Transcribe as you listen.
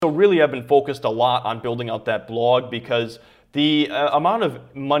So really, I've been focused a lot on building out that blog because the amount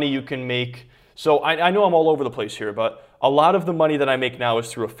of money you can make. So I know I'm all over the place here, but a lot of the money that I make now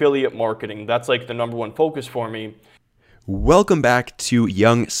is through affiliate marketing. That's like the number one focus for me. Welcome back to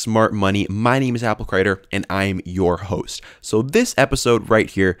Young Smart Money. My name is Apple Kreider, and I'm your host. So this episode right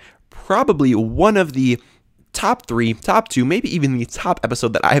here, probably one of the top 3, top 2, maybe even the top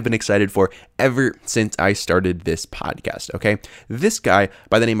episode that I have been excited for ever since I started this podcast, okay? This guy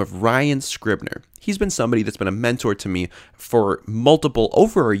by the name of Ryan Scribner, he's been somebody that's been a mentor to me for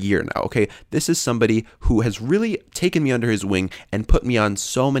over a year now, okay? This is somebody who has really taken me under his wing and put me on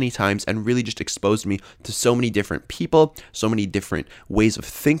so many times and really just exposed me to so many different people, so many different ways of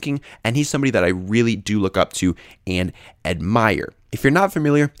thinking, and he's somebody that I really do look up to and admire. If you're not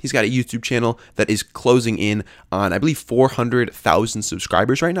familiar, he's got a YouTube channel that is closing in on, I believe, 400,000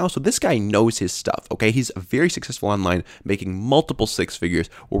 subscribers right now. So this guy knows his stuff, okay? He's very successful online, making multiple six figures.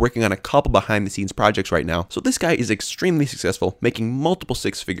 We're working on a couple behind the scenes projects right now. So this guy is extremely successful, making multiple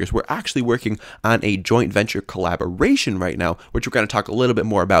six figures. We're actually working on a joint venture collaboration right now, which we're going to talk a little bit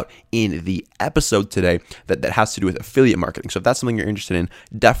more about in the episode today that has to do with affiliate marketing. So if that's something you're interested in,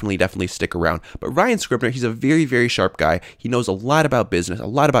 definitely stick around. But Ryan Scribner, he's a very sharp guy. He knows a lot about business, a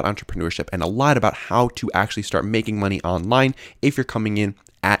lot about entrepreneurship, and a lot about how to actually start making money online if you're coming in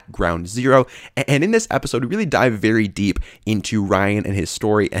at ground zero. And in this episode, we really dive very deep into Ryan and his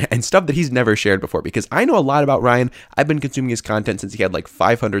story and stuff that he's never shared before, because I know a lot about Ryan. I've been consuming his content since he had like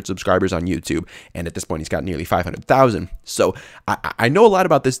 500 subscribers on YouTube, and at this point he's got nearly 500,000. So I know a lot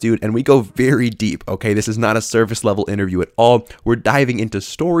about this dude, and we go very deep, okay? This is not a surface level interview at all. We're diving into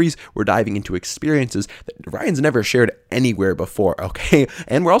stories, we're diving into experiences that Ryan's never shared anywhere before, okay?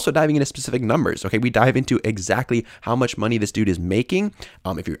 And we're also diving into specific numbers, okay? We dive into exactly how much money this dude is making.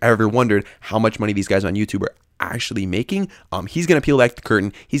 If you've ever wondered how much money these guys on YouTube are actually making, he's going to peel back the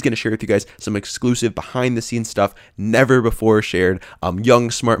curtain. He's going to share with you guys some exclusive behind the scenes stuff never before shared,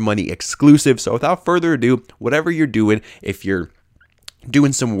 Young Smart Money exclusive. So without further ado, whatever you're doing, if you're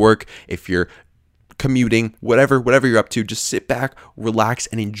doing some work, if you're commuting, whatever you're up to, just sit back, relax,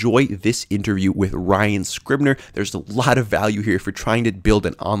 and enjoy this interview with Ryan Scribner. There's a lot of value here if you're trying to build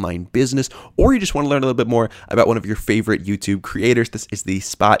an online business, or you just want to learn a little bit more about one of your favorite YouTube creators. This is the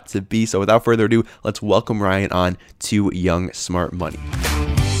spot to be. So without further ado, let's welcome Ryan on to Young Smart Money.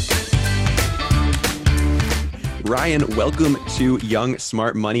 Ryan, welcome to Young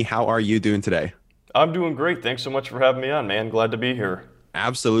Smart Money. How are you doing today? I'm doing great. Thanks so much for having me on, man. Glad to be here.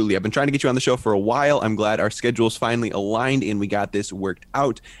 Absolutely. I've been trying to get you on the show for a while. I'm glad our schedules finally aligned and we got this worked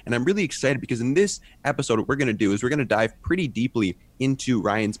out. And I'm really excited because in this episode, what we're going to do is we're going to dive pretty deeply into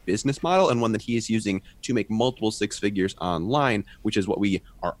Ryan's business model and one that he is using to make multiple six figures online, which is what we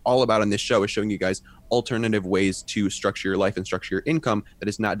are all about on this show, is showing you guys alternative ways to structure your life and structure your income that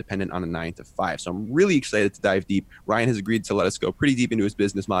is not dependent on a 9 to 5. So I'm really excited to dive deep. Ryan has agreed to let us go pretty deep into his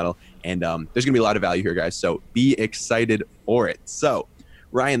business model, and there's going to be a lot of value here, guys. So be excited for it. So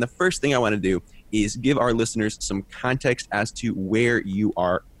Ryan, the first thing I want to do is give our listeners some context as to where you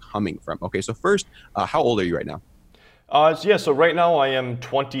are coming from. Okay, so first, how old are you right now? So right now I am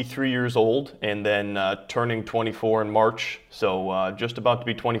 23 years old, and then turning 24 in March. So just about to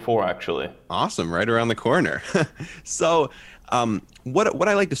be 24, actually. Awesome, right around the corner. So what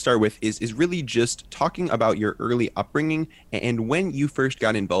I like to start with is really just talking about your early upbringing and when you first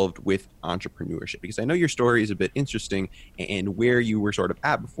got involved with entrepreneurship, because I know your story is a bit interesting, and where you were sort of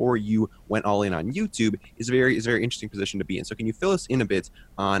at before you went all in on YouTube is a very interesting position to be in. So can you fill us in a bit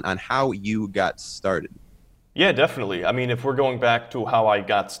on how you got started? Yeah, definitely. I mean, if we're going back to how I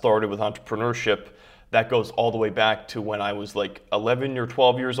got started with entrepreneurship, that goes all the way back to when I was like 11 or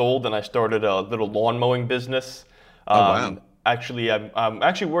 12 years old, and I started a little lawn mowing business. Wow. Actually, I'm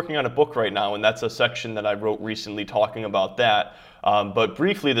actually working on a book right now, and that's a section that I wrote recently talking about that. But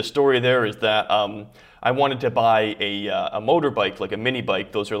briefly, the story there is that I wanted to buy a motorbike, like a mini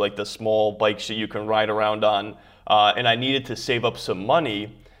bike. Those are like the small bikes that you can ride around on. And I needed to save up some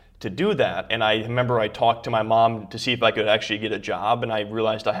money to do that. And I remember I talked to my mom to see if I could actually get a job, and I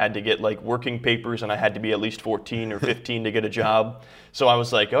realized I had to get like working papers, and I had to be at least 14 or 15 to get a job. So I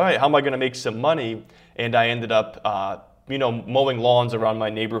was like, all right, how am I going to make some money? And I ended up mowing lawns around my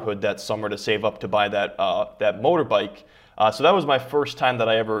neighborhood that summer to save up to buy that motorbike. So that was my first time that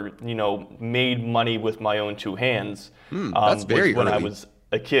I ever made money with my own two hands. That's very when early. I was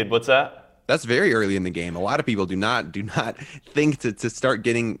a kid. What's that? That's very early in the game. A lot of people do not think to start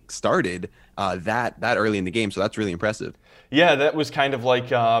getting started that early in the game. So that's really impressive. Yeah, that was kind of like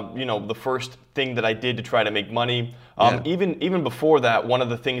the first thing that I did to try to make money. Even before that, one of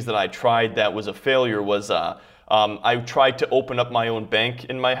the things that I tried that was a failure was I tried to open up my own bank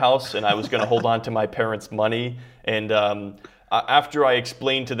in my house, and I was going to hold on to my parents' money. And after I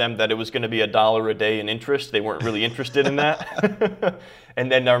explained to them that it was going to be $1 a day in interest, they weren't really interested in that. And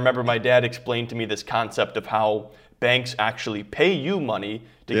then I remember my dad explained to me this concept of how banks actually pay you money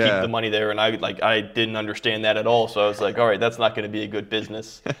to keep the money there, and I didn't understand that at all. So I was like, all right, that's not going to be a good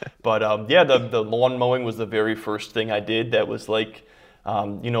business. But the lawn mowing was the very first thing I did that was like,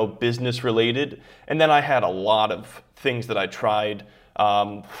 business related. And then I had a lot of things that I tried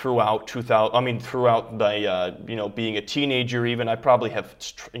throughout my being a teenager. Even I probably have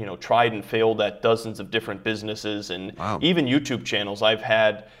tried and failed at dozens of different businesses and even YouTube channels. I've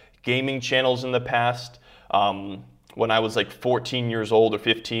had gaming channels in the past. When I was like 14 years old or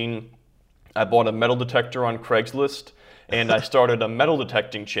 15, I bought a metal detector on Craigslist, and I started a metal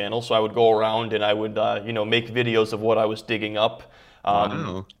detecting channel. So I would go around and I would make videos of what I was digging up.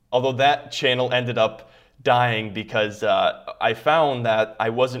 Although that channel ended up dying because I found that I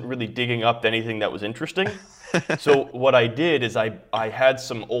wasn't really digging up anything that was interesting. So what I did is I had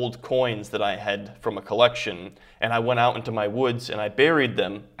some old coins that I had from a collection, and I went out into my woods and I buried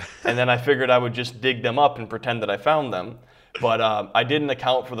them, and then I figured I would just dig them up and pretend that I found them. But I didn't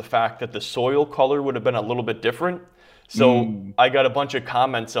account for the fact that the soil color would have been a little bit different. So I got a bunch of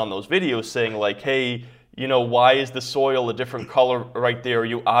comments on those videos saying like, hey, why is the soil a different color right there?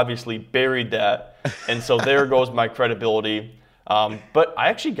 You obviously buried that. And so there goes my credibility. But I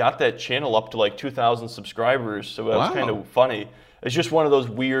actually got that channel up to like 2,000 subscribers, so that was kind of funny. It's just one of those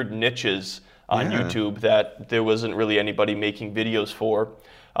weird niches on YouTube that there wasn't really anybody making videos for.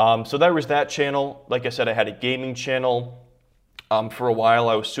 So there was that channel. Like I said, I had a gaming channel. For a while,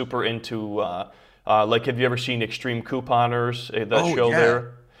 I was super into, have you ever seen Extreme Couponers, that show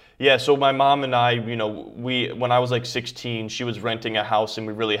there? Yeah, so my mom and I, when I was like 16, she was renting a house, and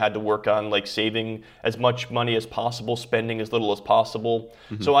we really had to work on like saving as much money as possible, spending as little as possible.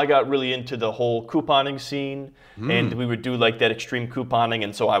 So I got really into the whole couponing scene, and we would do like that extreme couponing,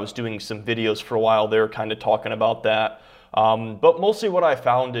 and so I was doing some videos for a while there kind of talking about that. But mostly what I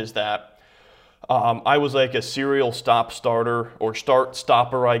found is that I was like a serial stopper,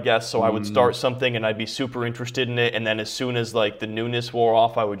 I guess. So I would start something and I'd be super interested in it, and then as soon as like the newness wore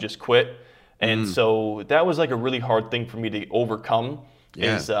off, I would just quit. And so that was like a really hard thing for me to overcome,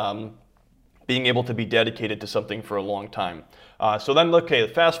 is being able to be dedicated to something for a long time. So then,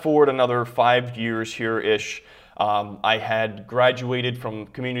 fast forward another 5 years here-ish. I had graduated from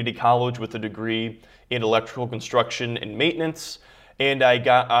community college with a degree in electrical construction and maintenance. And I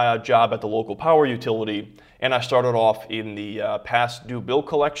got a job at the local power utility, and I started off in the past due bill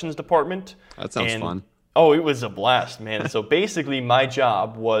collections department. That sounds fun. Oh, it was a blast, man. So basically my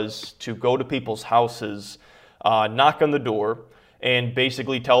job was to go to people's houses, knock on the door, and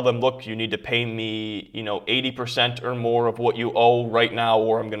basically tell them, look, you need to pay me 80% or more of what you owe right now,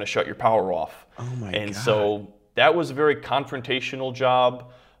 or I'm going to shut your power off. Oh my God. And so that was a very confrontational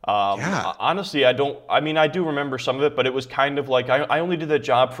job. Honestly, I do remember some of it, but it was kind of like I only did that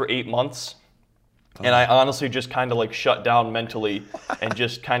job for 8 months, and I honestly just kind of like shut down mentally and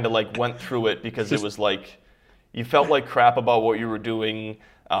just kind of like went through it, because it was like you felt like crap about what you were doing,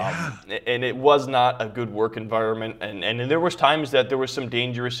 and it was not a good work environment, and there was times that there were some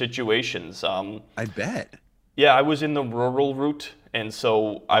dangerous situations. I bet. Yeah, I was in the rural route, and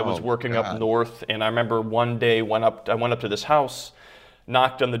so I was working up north, and I remember one day I went up to this house,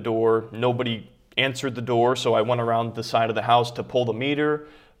 knocked on the door, nobody answered the door, so I went around the side of the house to pull the meter,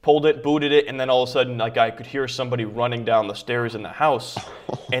 pulled it, booted it, and then all of a sudden, like, I could hear somebody running down the stairs in the house,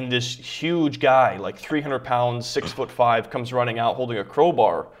 and this huge guy, like 300 pounds, 6'5", comes running out holding a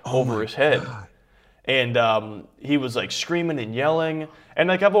crowbar over his head. God. And he was like screaming and yelling, and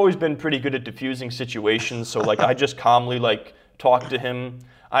like I've always been pretty good at diffusing situations, so like I just calmly like talked to him.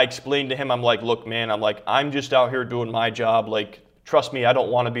 I explained to him, I'm like, look, man, I'm just out here doing my job, like, trust me, I don't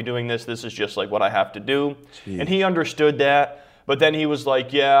want to be doing this. This is just like what I have to do. Jeez. And he understood that. But then he was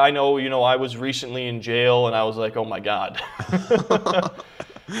like, yeah, I know, I was recently in jail. And I was like, oh my God.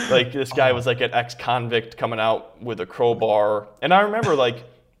 Like this guy was like an ex-convict coming out with a crowbar. And I remember like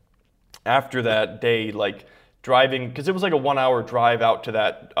after that day, like driving, because it was like a 1 hour drive out to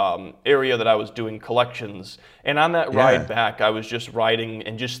that area that I was doing collections. And on that ride back, I was just riding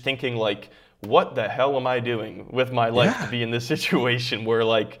and just thinking like, what the hell am I doing with my life to be in this situation where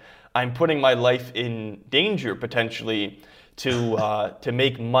like I'm putting my life in danger potentially to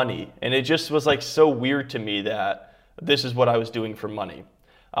make money? And it just was like so weird to me that this is what I was doing for money.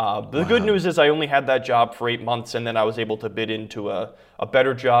 The good news is I only had that job for 8 months, and then I was able to bid into a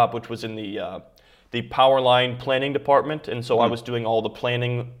better job, which was in the the power line planning department, and so I was doing all the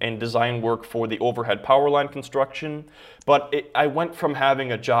planning and design work for the overhead power line construction. But I went from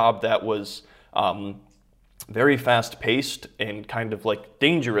having a job that was very fast-paced and kind of like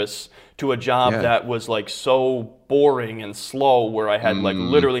dangerous to a job that was like so boring and slow, where I had like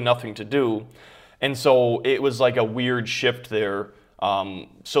literally nothing to do. And so it was like a weird shift there.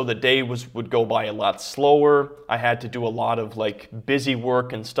 So the day would go by a lot slower. I had to do a lot of like busy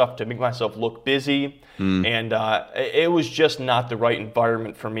work and stuff to make myself look busy. And it was just not the right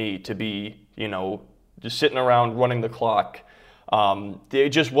environment for me to be, just sitting around running the clock. It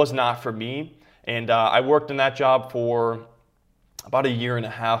just was not for me. And I worked in that job for about 1.5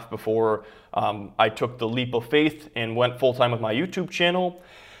 years before I took the leap of faith and went full-time with my YouTube channel.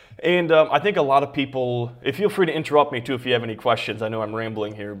 And I think a lot of people, feel free to interrupt me too if you have any questions. I know I'm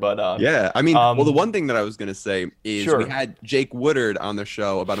rambling here, but... yeah, I mean, well, the one thing that I was going to say is Sure. we had Jake Woodard on the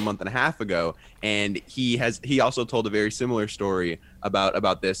show about 1.5 months ago, and he also told a very similar story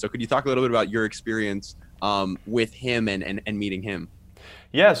about this. So could you talk a little bit about your experience with him and meeting him?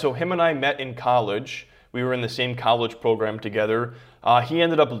 Yeah, so him and I met in college. We were in the same college program together. He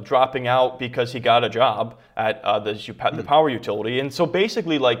ended up dropping out because he got a job at the power utility. And so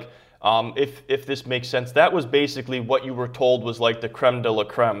basically, like, if this makes sense, that was basically what you were told was like the creme de la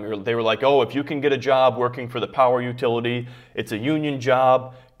creme. They were like, oh, if you can get a job working for the power utility, it's a union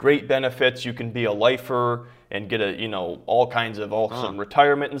job, great benefits, you can be a lifer and get all kinds of awesome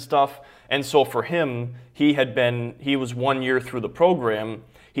retirement and stuff. And so for him, he was 1 year through the program.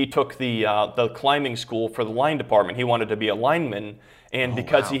 He took the climbing school for the line department. He wanted to be a lineman, and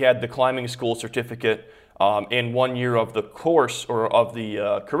because he had the climbing school certificate in 1 year of the course or of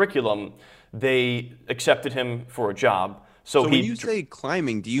the curriculum, they accepted him for a job. So when you say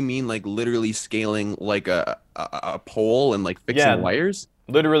climbing, do you mean like literally scaling like a pole and like fixing wires?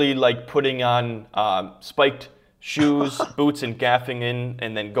 Literally like putting on spiked shoes, boots, and gaffing in,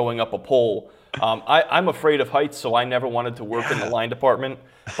 and then going up a pole. I'm afraid of heights, so I never wanted to work in the line department.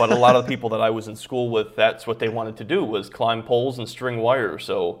 But a lot of the people that I was in school with, that's what they wanted to do, was climb poles and string wire.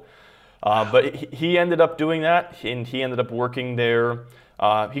 So, but he ended up doing that, and he ended up working there.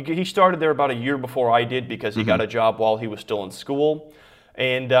 He started there about 1 year before I did because he got a job while he was still in school.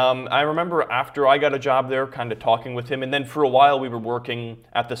 And I remember after I got a job there, kind of talking with him, and then for a while we were working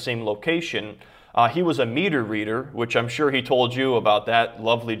at the same location. He was a meter reader, which I'm sure he told you about that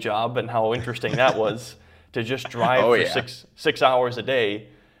lovely job and how interesting that was to just drive for 6 hours a day.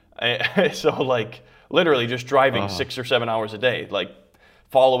 So like literally just driving 6 or 7 hours a day, like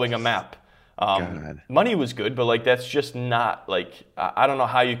following a map. Money was good, but like that's just not like, I don't know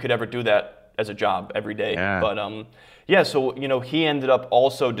how you could ever do that as a job every day. But so he ended up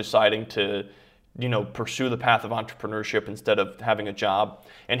also deciding to pursue the path of entrepreneurship instead of having a job.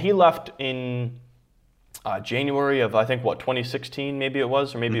 And he left in January of, I think, 2016 maybe it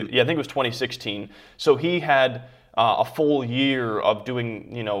was, or maybe, I think it was 2016. So he had a full year of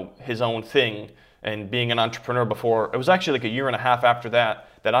doing, his own thing and being an entrepreneur before. It was actually like 1.5 years after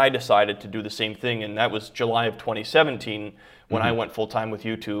that I decided to do the same thing, and that was July of 2017 when I went full-time with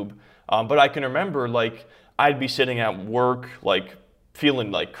YouTube. But I can remember, like, I'd be sitting at work, like,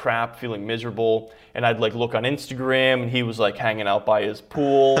 feeling like crap, feeling miserable, and I'd like look on Instagram, and he was like hanging out by his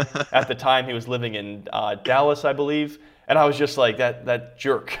pool. At the time, he was living in Dallas, I believe, and I was just like, that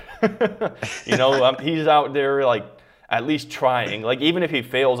jerk. He's out there like at least trying. Like even if he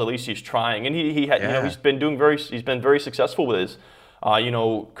fails, at least he's trying. And he's been very successful with his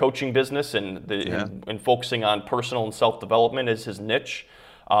coaching business and focusing on personal and self-development is his niche.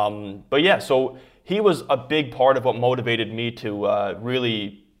 So he was a big part of what motivated me to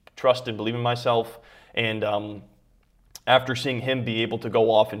really trust and believe in myself. And after seeing him be able to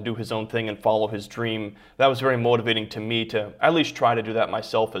go off and do his own thing and follow his dream, that was very motivating to me to at least try to do that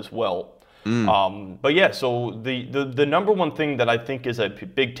myself as well. So the number one thing that I think is a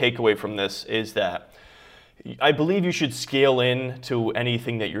big takeaway from this is that I believe you should scale in to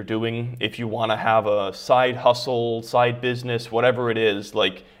anything that you're doing. If you want to have a side hustle, side business, whatever it is,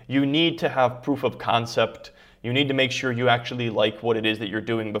 like you need to have proof of concept. You need to make sure you actually like what it is that you're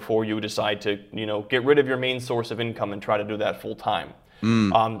doing before you decide to, get rid of your main source of income and try to do that full time.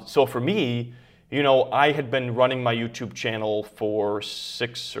 So for me, I had been running my YouTube channel for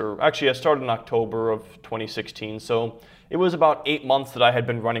I started in October of 2016. So it was about 8 months that I had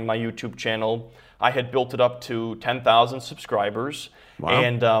been running my YouTube channel. I had built it up to 10,000 subscribers. Wow.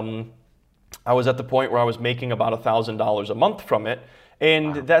 And I was at the point where I was making about $1,000 a month from it.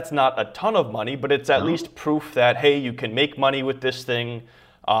 And that's not a ton of money, but it's at least proof that, hey, you can make money with this thing.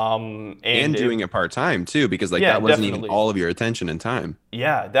 And doing it part-time too, because like Yeah, that wasn't even definitely. all of your attention and time.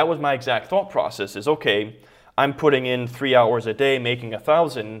 Yeah, that was my exact thought process is, okay, I'm putting in 3 hours a day making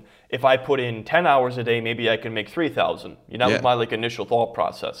 1,000. If I put in 10 hours a day, maybe I can make 3,000. That was Yeah. my like initial thought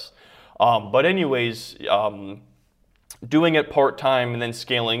process. But anyways, doing it part-time and then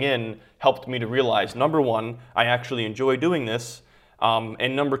scaling in helped me to realize, number one, I actually enjoy doing this.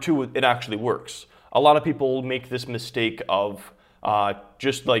 And number two, it actually works. A lot of people make this mistake of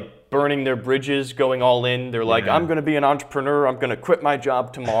just like burning their bridges, going all in. They're like, Yeah. I'm going to be an entrepreneur. I'm going to quit my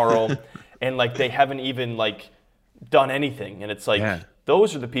job tomorrow. And like they haven't even like done anything. And it's like, Yeah.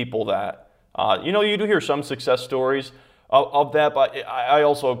 those are the people that, you do hear some success stories of that, but I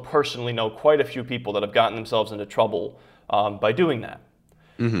also personally know quite a few people that have gotten themselves into trouble by doing that.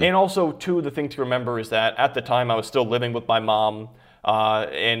 And also, too, the thing to remember is that at the time I was still living with my mom,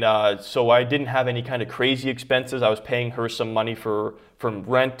 and so I didn't have any kind of crazy expenses. I was paying her some money from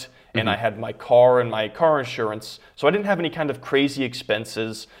rent, and I had my car and my car insurance. So I didn't have any kind of crazy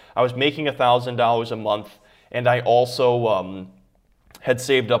expenses. I was making $1,000 a month, and I also had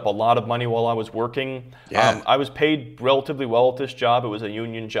saved up a lot of money while I was working. Yeah. I was paid relatively well at this job. It was a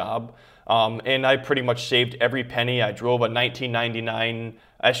union job. And I pretty much saved every penny. I drove a 1999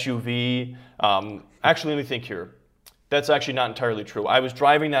 SUV. Actually, let me think here. That's actually not entirely true. I was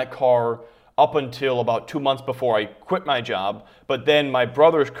driving that car up until about 2 months before I quit my job, but then my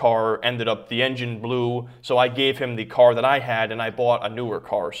brother's car ended up, the engine blew, so I gave him the car that I had and I bought a newer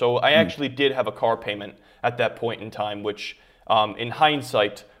car. So I actually did have a car payment at that point in time, which in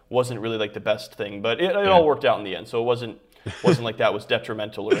hindsight wasn't really like the best thing, but it all worked out in the end. So it wasn't like that was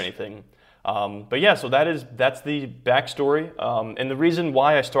detrimental or anything. But yeah, so that's the backstory. And the reason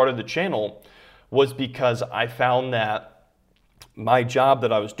why I started the channel was because I found that my job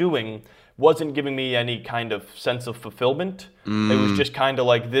that I was doing wasn't giving me any kind of sense of fulfillment. It was just kind of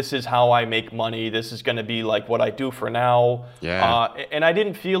like, this is how I make money. This is going to be like what I do for now. Yeah. And I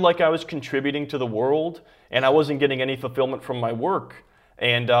didn't feel like I was contributing to the world, and I wasn't getting any fulfillment from my work.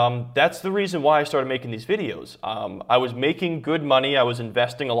 And that's the reason why I started making these videos. I was making good money. I was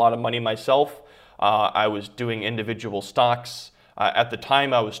investing a lot of money myself. I was doing individual stocks. At the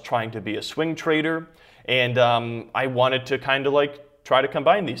time, I was trying to be a swing trader. And I wanted to kind of like try to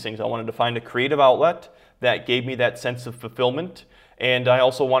combine these things. I wanted to find a creative outlet that gave me that sense of fulfillment. And I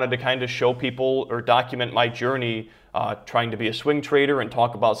also wanted to kind of show people or document my journey trying to be a swing trader and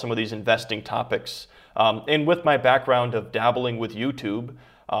talk about some of these investing topics. And with my background of dabbling with YouTube,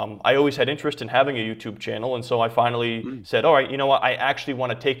 I always had interest in having a YouTube channel. And so I finally said, all right, you know what? I actually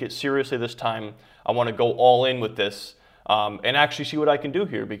want to take it seriously this time. I want to go all in with this and actually see what I can do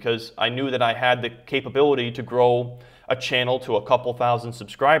here, because I knew that I had the capability to grow a channel to a couple thousand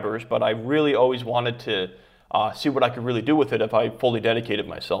subscribers, but I really always wanted to see what I could really do with it if I fully dedicated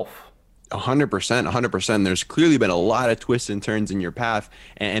myself. 100%, 100%. There's clearly been a lot of twists and turns in your path.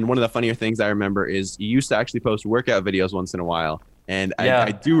 And one of the funnier things I remember is you used to actually post workout videos once in a while. And Yeah.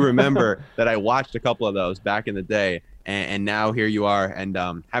 I do remember that I watched a couple of those back in the day. And now here you are. And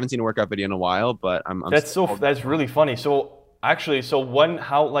haven't seen a workout video in a while, but I'm That's really funny. So actually,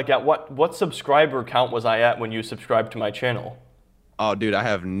 at what subscriber count was I at when you subscribed to my channel? Oh, dude, I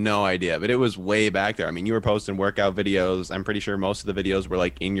have no idea, but it was way back there. I mean, you were posting workout videos. I'm pretty sure most of the videos were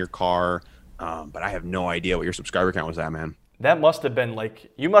like in your car, but I have no idea what your subscriber count was at, man. That must have been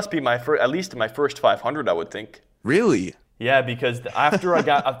like, you must be my first, at least my first 500, I would think. Really? Yeah, because after I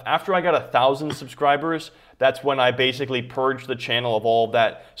got 1,000 subscribers, that's when I basically purged the channel of all of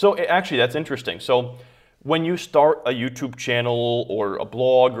that. So actually, that's interesting. So when you start a YouTube channel or a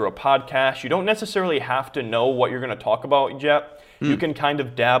blog or a podcast, you don't necessarily have to know what you're going to talk about yet. You can kind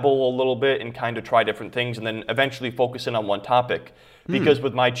of dabble a little bit and kind of try different things and then eventually focus in on one topic. Because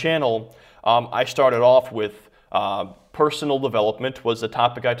with my channel, I started off with personal development was the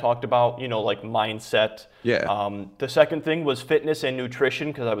topic I talked about, like mindset. Yeah. The second thing was fitness and nutrition,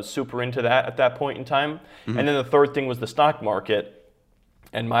 because I was super into that at that point in time. And then the third thing was the stock market.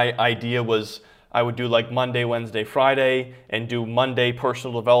 And my idea was I would do like Monday, Wednesday, Friday, and do Monday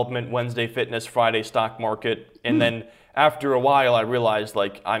personal development, Wednesday fitness, Friday stock market. And then after a while, I realized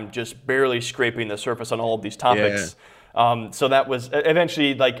like I'm just barely scraping the surface on all of these topics. So that was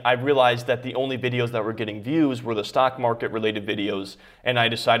eventually, like, I realized that the only videos that were getting views were the stock market related videos, and I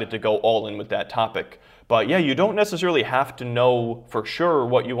decided to go all in with that topic. But yeah, you don't necessarily have to know for sure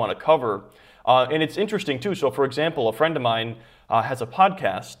what you want to cover. And it's interesting too. So for example, a friend of mine has a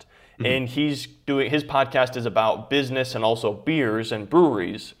podcast, and his podcast is about business and also beers and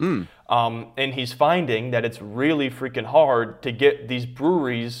breweries. And he's finding that it's really freaking hard to get these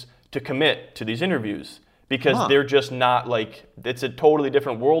breweries to commit to these interviews, because they're just not like, it's a totally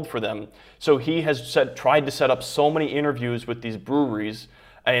different world for them. So he has tried to set up so many interviews with these breweries,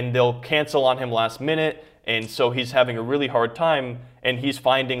 and they'll cancel on him last minute. And so he's having a really hard time, and he's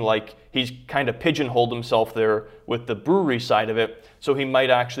finding like he's kind of pigeonholed himself there with the brewery side of it. So he might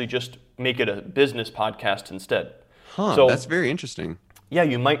actually just make it a business podcast instead. So that's very interesting. Yeah,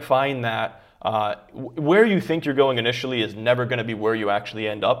 you might find that where you think you're going initially is never going to be where you actually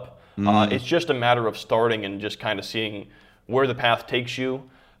end up. It's just a matter of starting and just kind of seeing where the path takes you.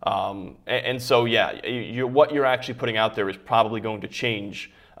 And so, yeah, what you're actually putting out there is probably going to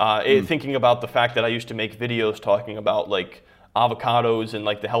change. Thinking about the fact that I used to make videos talking about like avocados and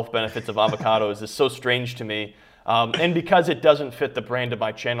like the health benefits of avocados is so strange to me. And because it doesn't fit the brand of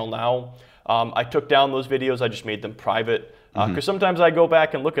my channel now, I took down those videos. I just made them private. Because sometimes I go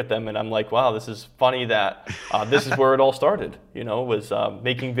back and look at them and I'm like, wow, this is funny that this is where it all started. You know, was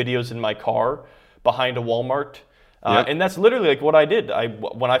making videos in my car behind a Walmart. And that's literally like what I did.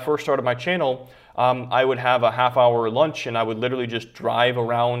 When I first started my channel, I would have a half-hour lunch and I would literally just drive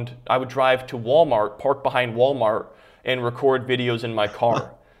around. I would drive to Walmart, park behind Walmart, and record videos in my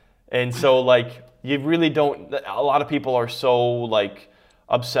car. And so, like, you really don't. A lot of people are so like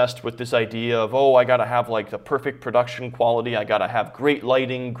obsessed with this idea of, oh, I gotta have like the perfect production quality. I gotta have great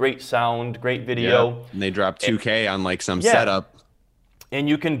lighting, great sound, great video. Yeah. And they drop 2K on like some setup. And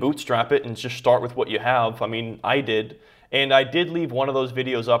you can bootstrap it and just start with what you have. I mean, I did. And I did leave one of those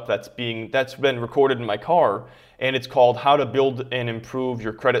videos up that's been recorded in my car, and it's called How to Build and Improve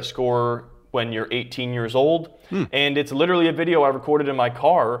Your Credit Score When You're 18 Years Old. And it's literally a video I recorded in my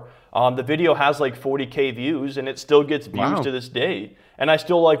car. The video has like 40K views, and it still gets views to this day. And I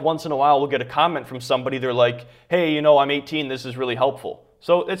still, like, once in a while will get a comment from somebody. They're like, hey, you know, I'm 18, this is really helpful.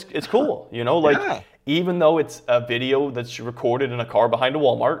 So it's cool, you know, like even though it's a video that's recorded in a car behind a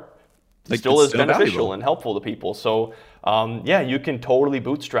Walmart, it still is beneficial valuable and helpful to people. So yeah, you can totally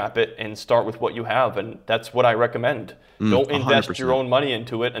bootstrap it and start with what you have, and that's what I recommend. Don't invest 100%. Your own money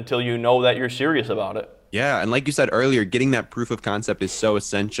into it until you know that you're serious about it. Yeah, and like you said earlier, getting that proof of concept is so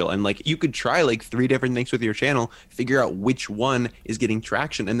essential. And like you could try like 3 different things with your channel, figure out which one is getting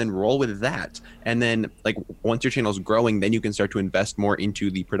traction, and then roll with that. And then like once your channel's growing, then you can start to invest more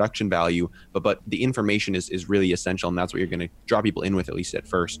into the production value. But the information is really essential, and that's what you're going to draw people in with, at least at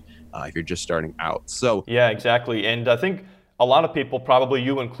first, if you're just starting out. So yeah, exactly. And I think a lot of people, probably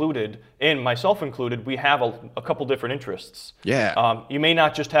you included, and myself included, we have a couple different interests. Yeah. You may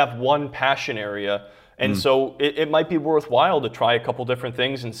not just have one passion area. And so it might be worthwhile to try a couple different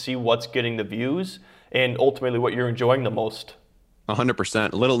things and see what's getting the views and ultimately what you're enjoying the most.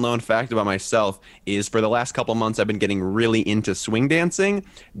 100%. A little known fact about myself is for the last couple of months, I've been getting really into swing dancing.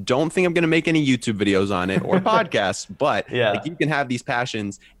 Don't think I'm going to make any YouTube videos on it or podcasts, but like, you can have these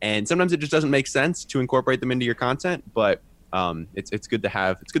passions, and sometimes it just doesn't make sense to incorporate them into your content. But it's good to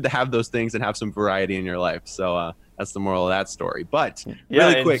have those things and have some variety in your life. So that's the moral of that story. But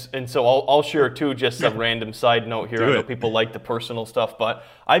really quick. And so I'll share too, just a random side note here. I know people like the personal stuff, but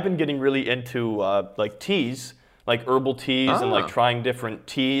I've been getting really into like teas, like herbal teas and like trying different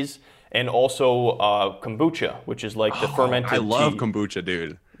teas, and also kombucha, which is like the fermented tea. I love kombucha,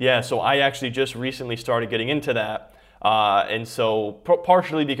 dude. Yeah, so I actually just recently started getting into that. And so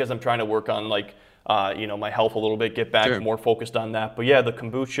partially because I'm trying to work on like you know, my health a little bit, get back more focused on that. But yeah, the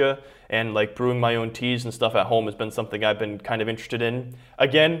kombucha and like brewing my own teas and stuff at home has been something I've been kind of interested in.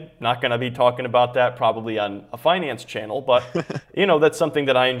 Again, not going to be talking about that probably on a finance channel, but you know, that's something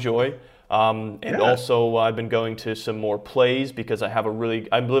that I enjoy. And also I've been going to some more plays because I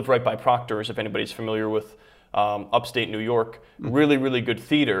live right by Proctor's, if anybody's familiar with upstate New York, really, really good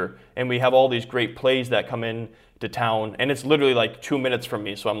theater. And we have all these great plays that come in to town, and it's literally like 2 minutes from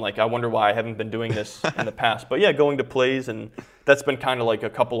me. So I'm like, I wonder why I haven't been doing this in the past. But yeah, going to plays, and that's been kind of like a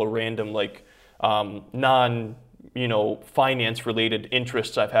couple of random like non, you know, finance related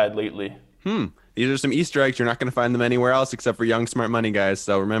interests I've had lately. These are some Easter eggs. You're not going to find them anywhere else except for Young Smart Money, guys.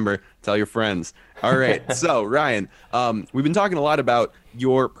 So remember, tell your friends. All right. So Ryan, we've been talking a lot about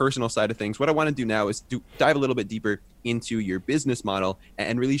your personal side of things. What I want to do now is dive a little bit deeper into your business model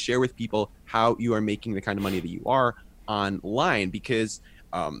and really share with people how you are making the kind of money that you are online, because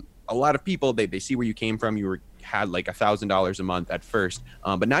a lot of people, they see where you came from. You had like $1,000 a month at first,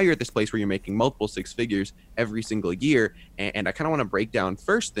 but now you're at this place where you're making multiple 6 figures every single year. And I kind of want to break down,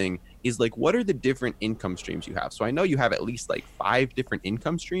 first thing is like, what are the different income streams you have? So I know you have at least like 5 different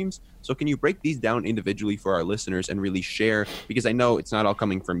income streams. So can you break these down individually for our listeners and really share, because I know it's not all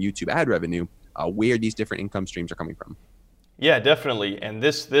coming from YouTube ad revenue, where these different income streams are coming from? Yeah, definitely. And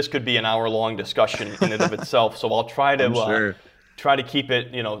this could be an hour-long discussion in and of itself. So I'll try to try to keep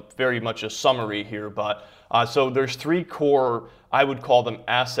it, you know, very much a summary here. But So there's three core, I would call them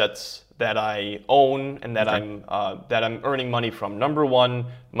assets that I own and that I'm earning money from. Number one,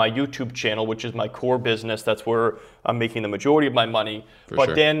 my YouTube channel, which is my core business. That's where I'm making the majority of my money.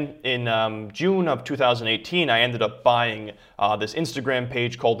 But then in June of 2018, I ended up buying this Instagram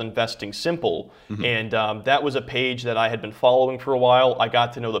page called Investing Simple. And that was a page that I had been following for a while. I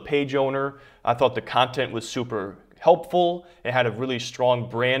got to know the page owner. I thought the content was super helpful. It had a really strong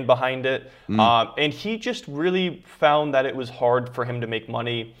brand behind it. And he just really found that it was hard for him to make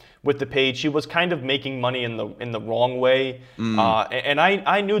money with the page. He was kind of making money in the wrong way. And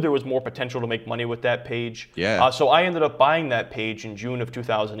I knew there was more potential to make money with that page. So I ended up buying that page in June of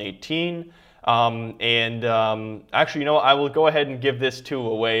 2018. Actually, I will go ahead and give this too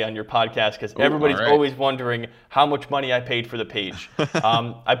away on your podcast because everybody's always wondering how much money I paid for the page.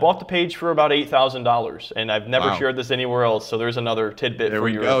 I bought the page for about $8,000, and I've never shared this anywhere else. So there's another tidbit for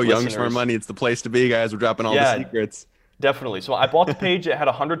your listeners. Young Smart Money. It's the place to be, guys. We're dropping all the secrets. Definitely. So I bought the page. It had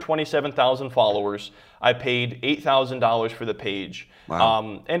 127,000 followers. I paid $8,000 for the page.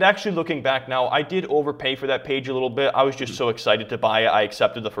 Wow. And actually looking back now, I did overpay for that page a little bit. I was just so excited to buy it. I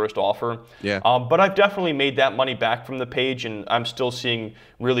accepted the first offer. But I've definitely made that money back from the page, and I'm still seeing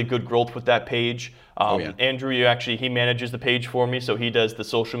really good growth with that page. Andrew, he manages the page for me, so he does the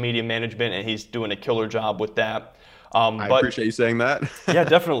social media management, and he's doing a killer job with that. I appreciate you saying that. Yeah,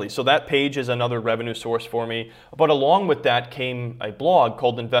 definitely. So that page is another revenue source for me. But along with that came a blog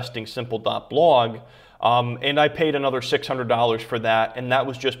called investingsimple.blog. And I paid another $600 for that. And that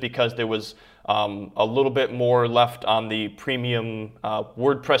was just because there was a little bit more left on the premium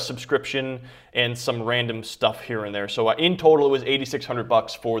WordPress subscription and some random stuff here and there. So in total, it was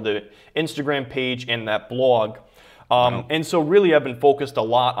 $8,600 for the Instagram page and that blog. And so really I've been focused a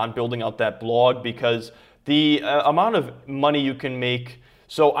lot on building out that blog because the amount of money you can make,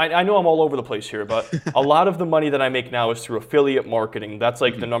 so I know I'm all over the place here, but a lot of the money that I make now is through affiliate marketing. That's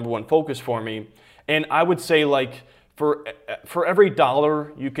like the number one focus for me. And I would say like for every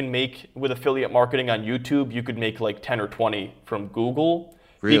dollar you can make with affiliate marketing on YouTube, you could make like 10 or 20 from Google.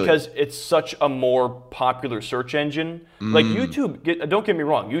 Really? Because it's such a more popular search engine. Like YouTube, don't get me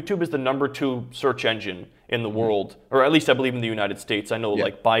wrong, YouTube is the number 2 search engine in the world, or at least I believe in the United States. I know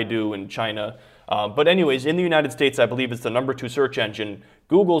like Baidu in China. But anyways, in the United States, I believe it's the number 2 search engine.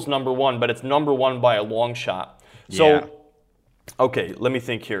 Google's number 1, but it's number 1 by a long shot. So, okay, let me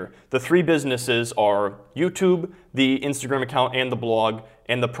think here. The 3 businesses are YouTube, the Instagram account, and the blog.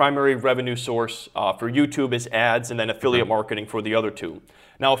 And the primary revenue source for YouTube is ads and then affiliate marketing for the other 2.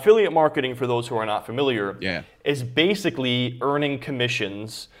 Now, affiliate marketing, for those who are not familiar, is basically earning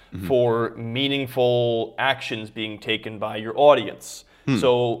commissions for meaningful actions being taken by your audience.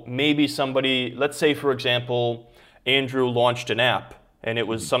 So maybe somebody, let's say, for example, Andrew launched an app, and it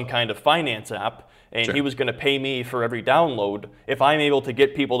was some kind of finance app, and he was going to pay me for every download. If I'm able to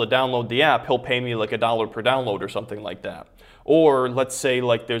get people to download the app, he'll pay me like $1 per download or something like that. Or let's say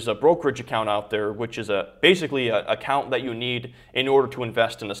like there's a brokerage account out there, which is basically an account that you need in order to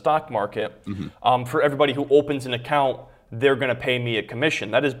invest in the stock market. For everybody who opens an account, they're going to pay me a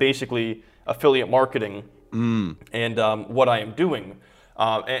commission. That is basically affiliate marketing and what I am doing.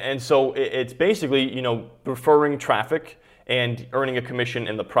 And so it's basically, referring traffic and earning a commission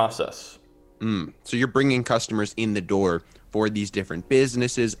in the process. So you're bringing customers in the door for these different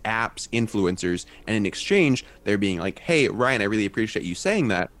businesses, apps, influencers, and in exchange, they're being like, hey, Ryan, I really appreciate you saying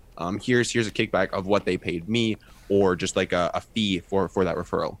that. Here's a kickback of what they paid me, or just like a fee for that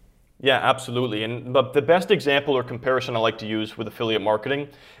referral. Yeah, absolutely. And the best example or comparison I like to use with affiliate marketing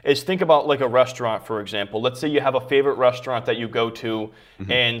is think about like a restaurant, for example. Let's say you have a favorite restaurant that you go to,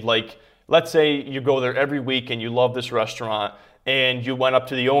 and like, let's say you go there every week and you love this restaurant, and you went up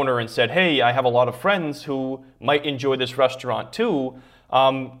to the owner and said, hey, I have a lot of friends who might enjoy this restaurant too.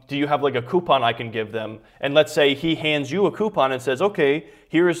 Do you have like a coupon I can give them? And let's say he hands you a coupon and says, okay,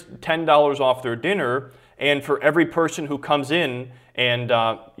 here's $10 off their dinner. And for every person who comes in and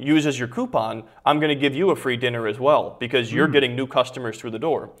uses your coupon, I'm going to give you a free dinner as well because you're getting new customers through the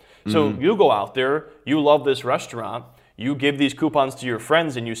door. So you go out there, you love this restaurant, you give these coupons to your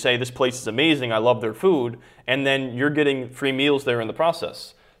friends and you say, this place is amazing, I love their food, and then you're getting free meals there in the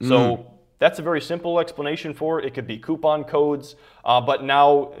process. So that's a very simple explanation for it. It could be coupon codes, but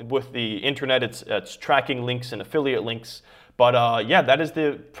now with the internet, it's tracking links and affiliate links. But yeah, that is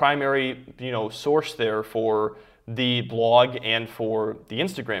the primary source there for the blog and for the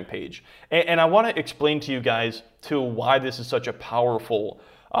Instagram page. And I want to explain to you guys too why this is such a powerful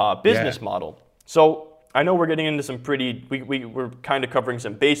business model. So I know we're getting into some we're kind of covering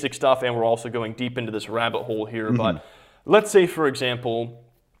some basic stuff, and we're also going deep into this rabbit hole here. But let's say, for example,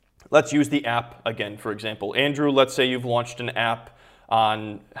 let's use the app again, for example. Andrew, let's say you've launched an app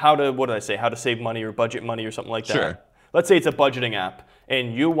on how to save money or budget money or something like that. Sure. Let's say it's a budgeting app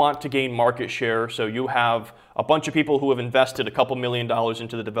and you want to gain market share, so you have a bunch of people who have invested a couple $1 million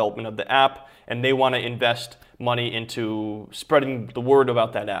into the development of the app, and they want to invest money into spreading the word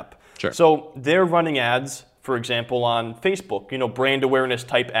about that app. Sure. So they're running ads, for example, on Facebook, brand awareness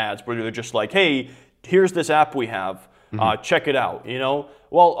type ads, where they're just like, hey, here's this app we have, check it out,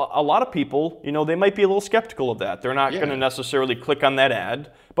 Well, a lot of people, they might be a little skeptical of that. They're not going to necessarily click on that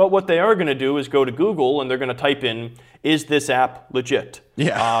ad, but what they are going to do is go to Google and they're going to type in, is this app legit?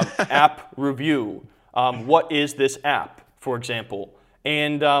 Yeah. App review. What is this app, for example?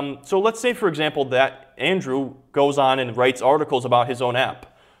 And so let's say, for example, that Andrew goes on and writes articles about his own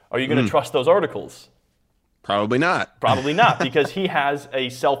app. Are you going to trust those articles? Probably not. Probably not, because he has a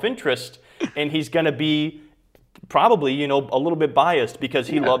self-interest and he's going to be probably, a little bit biased because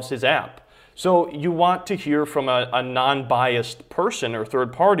he loves his app. So you want to hear from a non-biased person or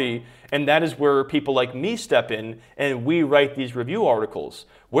third party, and that is where people like me step in and we write these review articles.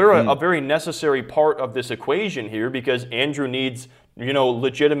 We're a very necessary part of this equation here because Andrew needs,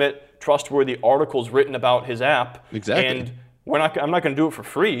 legitimate, trustworthy articles written about his app. Exactly. And I'm not going to do it for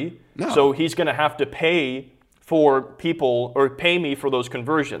free. No. So he's going to have to pay for people or pay me for those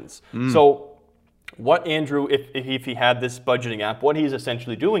conversions. So what Andrew, if he had this budgeting app, what he's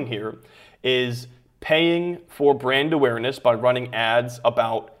essentially doing here is paying for brand awareness by running ads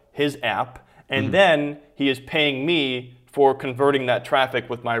about his app, and then he is paying me for converting that traffic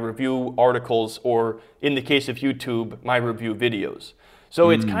with my review articles, or in the case of YouTube, my review videos.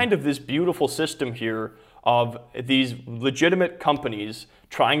 So it's kind of this beautiful system here of these legitimate companies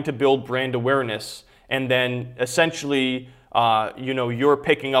trying to build brand awareness, and then essentially you're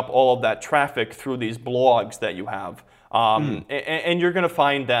picking up all of that traffic through these blogs that you have. And you're going to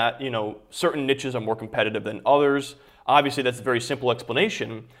find that, certain niches are more competitive than others. Obviously, that's a very simple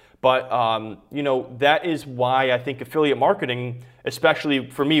explanation. But, that is why I think affiliate marketing, especially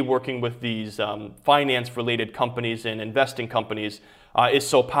for me working with these finance-related companies and investing companies, is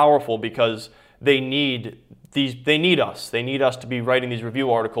so powerful because they need us. They need us to be writing these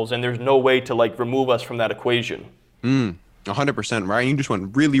review articles, and there's no way to remove us from that equation. 100%, Ryan. You just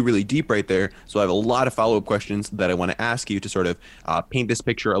went really, really deep right there. So I have a lot of follow-up questions that I want to ask you to sort of paint this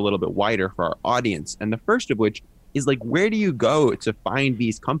picture a little bit wider for our audience. And the first of which is where do you go to find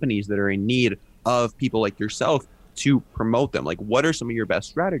these companies that are in need of people like yourself to promote them? What are some of your best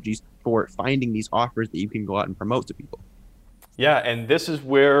strategies for finding these offers that you can go out and promote to people? Yeah, and this is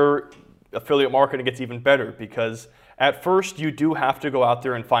where affiliate marketing gets even better, because at first you do have to go out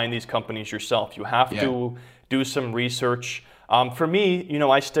there and find these companies yourself. You have to do some research. For me,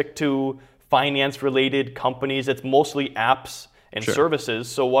 I stick to finance-related companies. It's mostly apps and services.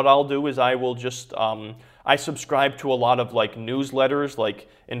 So what I'll do is I will just, I subscribe to a lot of newsletters, like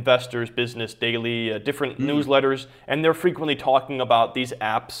Investors Business Daily, different newsletters, and they're frequently talking about these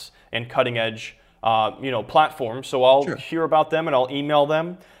apps and cutting-edge, platforms. So I'll hear about them and I'll email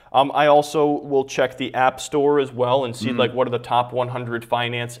them. I also will check the App Store as well and see what are the top 100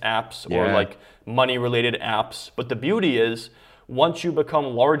 finance apps or money-related apps. But the beauty is, once you become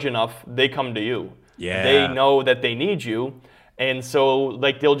large enough, they come to you. Yeah. They know that they need you, and so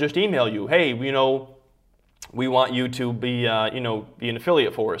they'll just email you, hey, we want you to be be an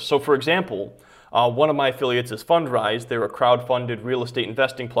affiliate for us. So for example, one of my affiliates is Fundrise. They're a crowd-funded real estate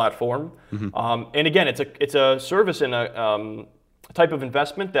investing platform, and again, it's a service and a type of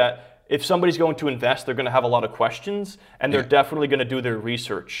investment that if somebody's going to invest, they're going to have a lot of questions, and they're definitely going to do their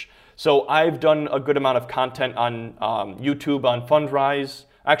research. So I've done a good amount of content on YouTube on Fundrise.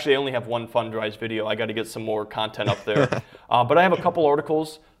 Actually, I only have one Fundrise video. I got to get some more content up there. But I have a couple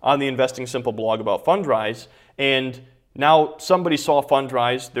articles on the Investing Simple blog about Fundrise, and now somebody saw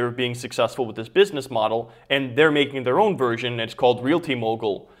Fundrise. They're being successful with this business model, and they're making their own version. And it's called Realty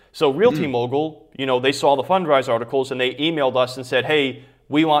Mogul. So Realty Mogul, they saw the Fundrise articles and they emailed us and said, hey,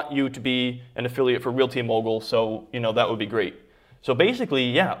 we want you to be an affiliate for Realty Mogul, so that would be great. So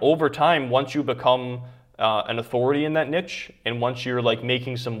basically, over time, once you become an authority in that niche, and once you're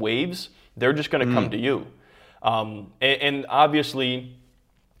making some waves, they're just going to come to you. And obviously,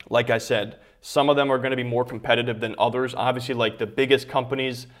 like I said, some of them are going to be more competitive than others. Obviously, the biggest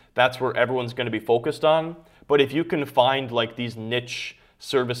companies, that's where everyone's going to be focused on. But if you can find these niche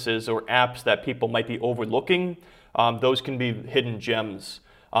services or apps that people might be overlooking, those can be hidden gems.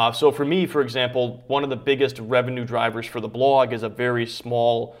 So for me, for example, one of the biggest revenue drivers for the blog is a very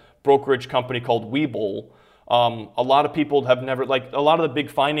small brokerage company called Webull. A lot of people have never, like a lot of the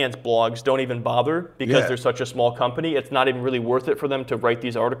big finance blogs don't even bother because they're such a small company. It's not even really worth it for them to write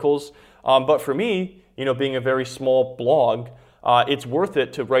these articles. But for me, being a very small blog, it's worth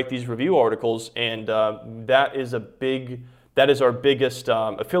it to write these review articles, and that is our biggest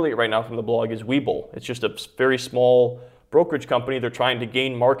affiliate right now from the blog is Webull. It's just a very small brokerage company. They're trying to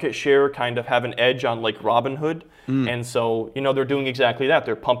gain market share, kind of have an edge on like Robinhood. And so, they're doing exactly that.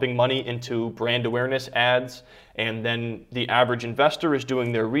 They're pumping money into brand awareness ads, and then the average investor is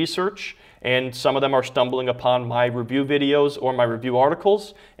doing their research, and some of them are stumbling upon my review videos or my review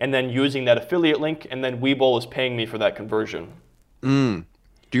articles, and then using that affiliate link, and then Webull is paying me for that conversion. Do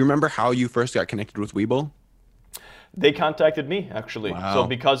you remember how you first got connected with Webull? They contacted me, actually. Wow. So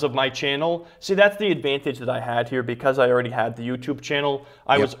because of my channel, see, that's the advantage that I had here. Because I already had the YouTube channel,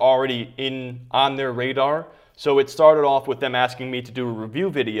 I was already on their radar. So it started off with them asking me to do a review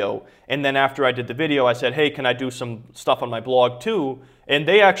video. And then after I did the video, I said, hey, can I do some stuff on my blog too? And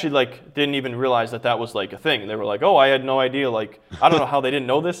they actually didn't even realize that was like a thing. They were like, oh, I had no idea. I don't know how they didn't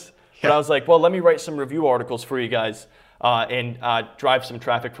know this. But I was like, well, let me write some review articles for you guys and drive some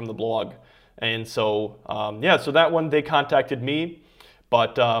traffic from the blog. And so, so that one, they contacted me.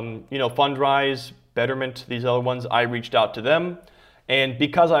 But, Fundrise, Betterment, these other ones, I reached out to them. And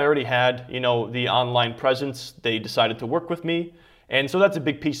because I already had, the online presence, they decided to work with me. And so that's a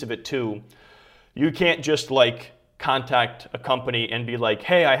big piece of it too. You can't just contact a company and be like,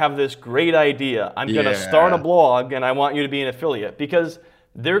 hey, I have this great idea. I'm going to start a blog and I want you to be an affiliate, because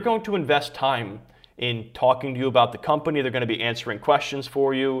they're going to invest time in talking to you about the company. They're going to be answering questions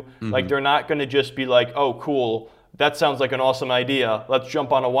for you. They're not going to just be like, oh, cool, that sounds like an awesome idea. Let's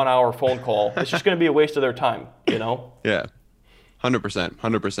jump on a 1-hour phone call. It's just going to be a waste of their time, Yeah.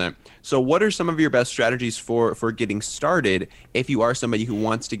 100%. So what are some of your best strategies for getting started if you are somebody who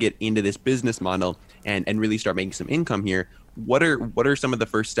wants to get into this business model and really start making some income here? What are some of the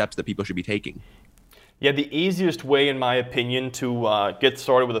first steps that people should be taking? Yeah, the easiest way, in my opinion, to get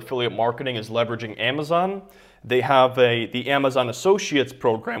started with affiliate marketing is leveraging Amazon. They have the Amazon Associates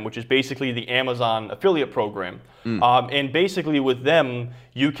program, which is basically the Amazon affiliate program. And basically with them,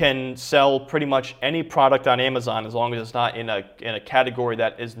 you can sell pretty much any product on Amazon as long as it's not in a category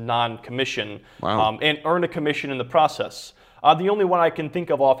that is non-commission. Wow. And earn a commission in the process. The only one I can think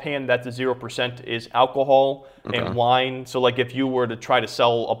of offhand that's a 0% is alcohol and wine. So if you were to try to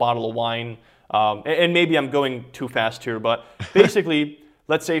sell a bottle of wine, and maybe I'm going too fast here, but basically,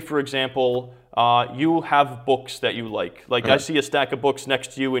 let's say, for example, you have books that you like. I see a stack of books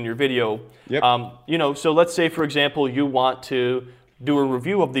next to you in your video. Yep. So let's say, for example, you want to do a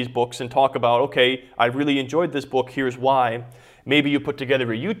review of these books and talk about, okay, I really enjoyed this book, here's why. Maybe you put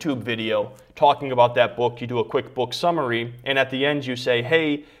together a YouTube video talking about that book, you do a quick book summary, and at the end you say,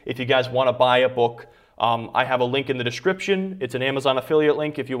 hey, if you guys want to buy a book, I have a link in the description. It's an Amazon affiliate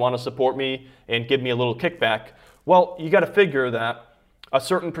link if you want to support me and give me a little kickback. Well, you got to figure that a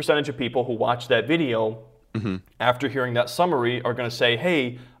certain percentage of people who watch that video after hearing that summary are going to say,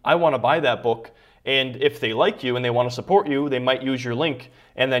 hey, I want to buy that book. And if they like you and they want to support you, they might use your link,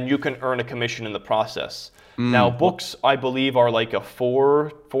 and then you can earn a commission in the process. Now, books, I believe, are like a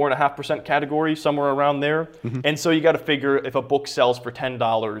 4.5% category, somewhere around there. And so you got to figure, if a book sells for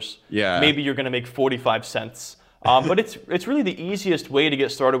 $10, maybe you're going to make 45 cents. But it's really the easiest way to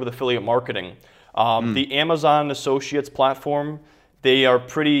get started with affiliate marketing. The Amazon Associates platform, they are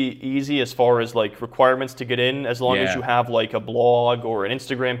pretty easy as far as requirements to get in, as long as you have a blog or an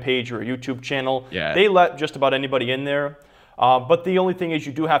Instagram page or a YouTube channel. They let just about anybody in there. But the only thing is,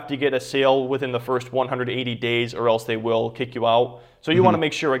 you do have to get a sale within the first 180 days, or else they will kick you out. So you want to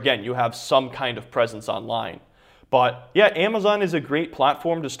make sure, again, you have some kind of presence online. But yeah, Amazon is a great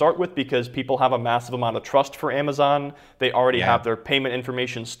platform to start with because people have a massive amount of trust for Amazon. They already have their payment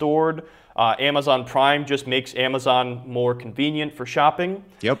information stored. Amazon Prime just makes Amazon more convenient for shopping.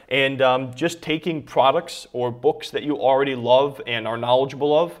 And just taking products or books that you already love and are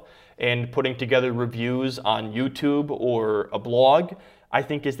knowledgeable of and putting together reviews on YouTube or a blog, I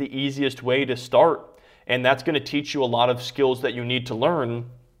think is the easiest way to start. And that's going to teach you a lot of skills that you need to learn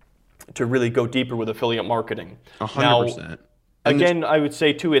to really go deeper with affiliate marketing. 100%. Now, again, I would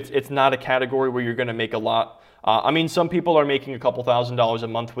say too, it's not a category where you're going to make a lot. Some people are making a couple $1,000s a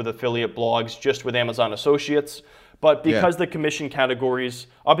month with affiliate blogs just with Amazon Associates. But because the commission categories,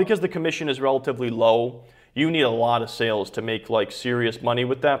 because the commission is relatively low, you need a lot of sales to make serious money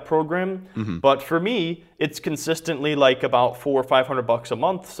with that program. But for me, it's consistently about $400 or $500 a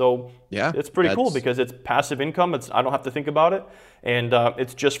month. So it's pretty cool because it's passive income. I don't have to think about it, and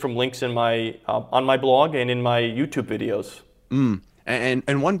it's just from links in my on my blog and in my YouTube videos.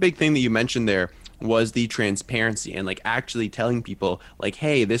 And one big thing that you mentioned there was the transparency and like actually telling people like,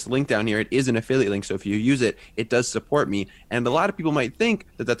 hey, this link down here, it is an affiliate link. So if you use it, it does support me. And a lot of people might think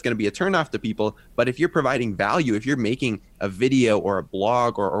that that's going to be a turnoff to people. But if you're providing value, if you're making a video or a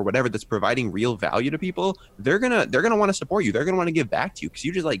blog or whatever that's providing real value to people, they're gonna want to support you. They're gonna want to give back to you because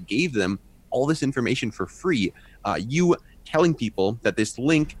you just like gave them all this information for free. You telling people that this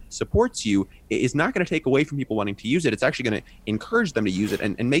link supports you is not going to take away from people wanting to use it. It's actually going to encourage them to use it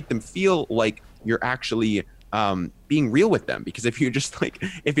and make them feel like you're actually being real with them. Because if you're just like,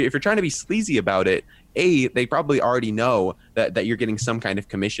 if you're trying to be sleazy about it, they probably already know that you're getting some kind of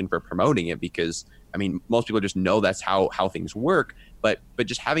commission for promoting it, because I mean, most people just know that's how things work. But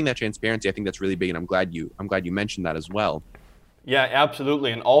just having that transparency, I think that's really big, and I'm glad you mentioned that as well. Yeah,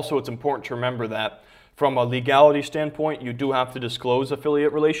 absolutely. And also it's important to remember that from a legality standpoint, you do have to disclose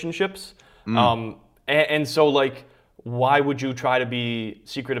affiliate relationships. And so like, why would you try to be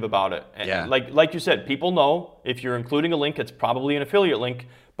secretive about it? Yeah. Like you said, people know if you're including a link, it's probably an affiliate link.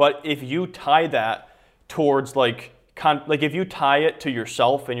 But if you tie that towards like if you tie it to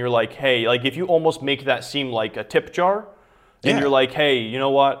yourself and you're like, hey, like if you almost make that seem like a tip jar, and you're like, hey, you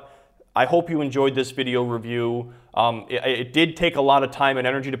know what? I hope you enjoyed this video review. It did take a lot of time and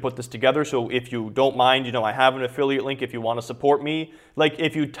energy to put this together, so if you don't mind, you know, I have an affiliate link if you want to support me. Like,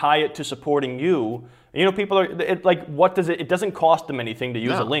 if you tie it to supporting you, you know, people are, it doesn't cost them anything to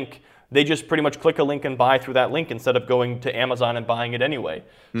use a link. They just pretty much click a link and buy through that link instead of going to Amazon and buying it anyway.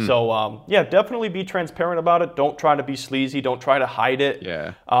 So, yeah, definitely be transparent about it. Don't try to be sleazy. Don't try to hide it.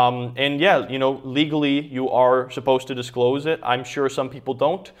 Yeah. And yeah, you know, legally, you are supposed to disclose it. I'm sure some people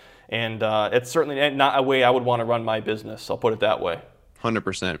don't. And it's certainly not a way I would want to run my business. I'll put it that way.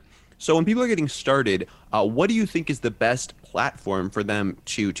 100%. So when people are getting started, what do you think is the best platform for them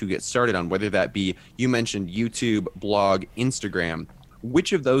to get started on? Whether that be, you mentioned YouTube, blog, Instagram.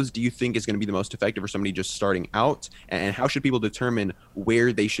 Which of those do you think is going to be the most effective for somebody just starting out? And how should people determine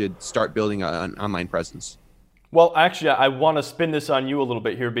where they should start building an online presence? Well, actually, I want to spin this on you a little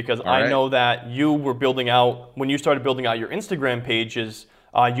bit here, because I know that you were building out, when you started building out your Instagram pages,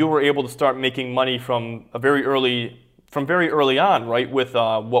 you were able to start making money from very early on, right? With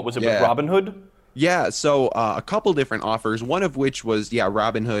what was it, with Robinhood? Yeah, so a couple different offers, one of which was,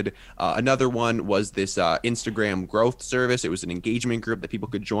 Robinhood. Another one was this Instagram growth service. It was an engagement group that people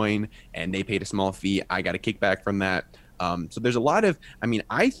could join, and they paid a small fee. I got a kickback from that. So there's a lot of, I mean,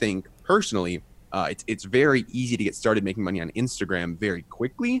 I think personally, it's very easy to get started making money on Instagram very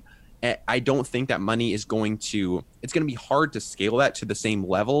quickly. I don't think that money is it's going to be hard to scale that to the same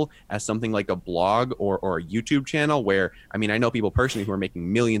level as something like a blog or a YouTube channel, where, I mean, I know people personally who are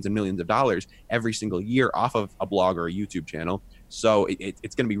making millions and millions of dollars every single year off of a blog or a YouTube channel. So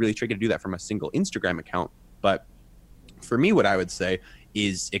it's going to be really tricky to do that from a single Instagram account. But for me, what I would say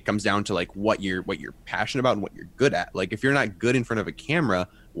is it comes down to like what you're passionate about and what you're good at. Like, if you're not good in front of a camera,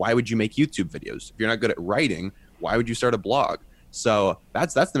 why would you make YouTube videos? If you're not good at writing, why would you start a blog? So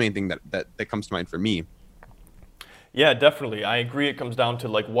that's the main thing that comes to mind for me. Yeah, definitely. I agree. It comes down to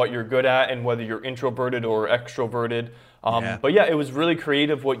like what you're good at and whether you're introverted or extroverted. But yeah, it was really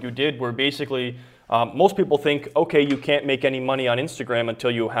creative what you did, where basically most people think, okay, you can't make any money on Instagram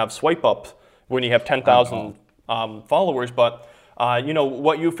until you have swipe up when you have 10,000 followers. But you know,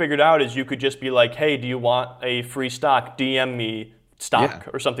 what you figured out is you could just be like, hey, do you want a free stock? DM me stock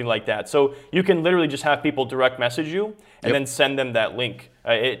or something like that. So you can literally just have people direct message you and then send them that link.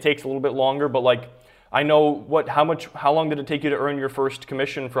 It takes a little bit longer, but like, I know how long did it take you to earn your first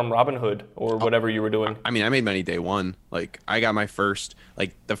commission from Robinhood or whatever you were doing? I mean, I made money day one. Like, I got my first,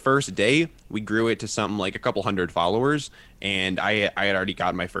 like the first day we grew it to something like a couple hundred followers, and I had already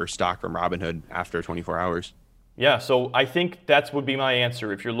got my first stock from Robinhood after 24 hours. Yeah, so I think that would be my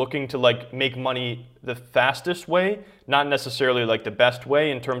answer. If you're looking to like make money the fastest way, not necessarily like the best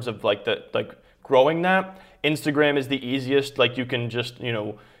way in terms of like growing that, Instagram is the easiest. Like, you can just, you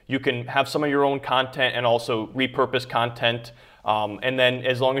know, you can have some of your own content and also repurpose content. And then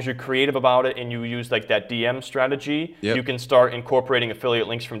as long as you're creative about it and you use like that DM strategy, you can start incorporating affiliate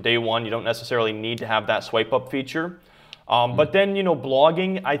links from day one. You don't necessarily need to have that swipe up feature. But then, you know,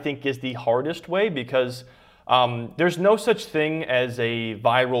 blogging I think is the hardest way, because there's no such thing as a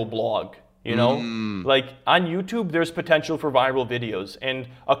viral blog, you know? Like, on YouTube, there's potential for viral videos, and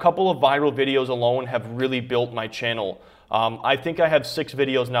a couple of viral videos alone have really built my channel. I think I have 6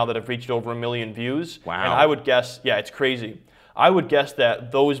 videos now that have reached over 1 million views. Wow. And I would guess, yeah, it's crazy. I would guess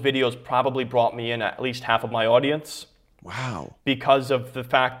that those videos probably brought me in at least half of my audience. Wow. Because of the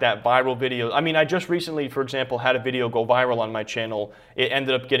fact that viral videos, I mean, I just recently, for example, had a video go viral on my channel. It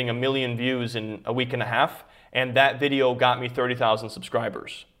ended up getting 1 million views in a week and a half, and that video got me 30,000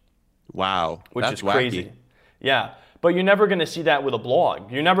 subscribers. Wow, which that's is crazy. wacky. Yeah, but you're never going to see that with a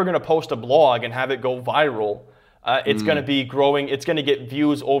blog. You're never going to post a blog and have it go viral. It's going to be growing. It's going to get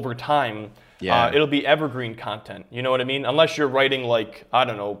views over time. Yeah. It'll be evergreen content. You know what I mean? Unless you're writing like, I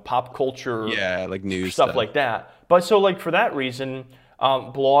don't know, pop culture, Yeah, like news stuff like that. But so like for that reason,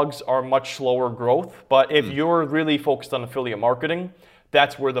 blogs are much slower growth. But if you're really focused on affiliate marketing,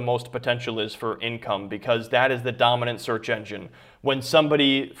 that's where the most potential is for income, because that is the dominant search engine. When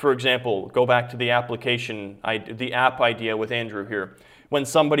somebody, for example, go back to the the app idea with Andrew here. When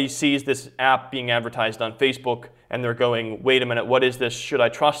somebody sees this app being advertised on Facebook and they're going, wait a minute, what is this? Should I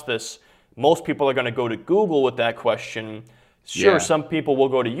trust this? Most people are going to go to Google with that question. Sure, Yeah. some people will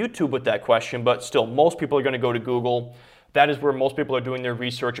go to YouTube with that question, but still, most people are going to go to Google. That is where most people are doing their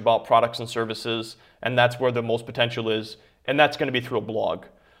research about products and services, and that's where the most potential is, and that's going to be through a blog.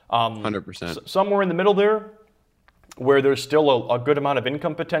 100%. Somewhere in the middle there, where there's still a good amount of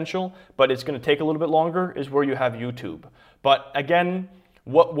income potential, but it's going to take a little bit longer, is where you have YouTube. But again,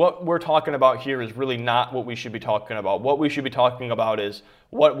 what we're talking about here is really not what we should be talking about. What we should be talking about is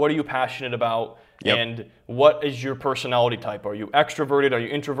what are you passionate about, and what is your personality type? Are you extroverted? Are you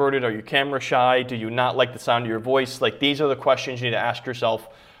introverted? Are you camera shy? Do you not like the sound of your voice? Like, these are the questions you need to ask yourself.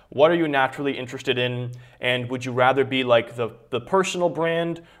 What are you naturally interested in? And would you rather be like the personal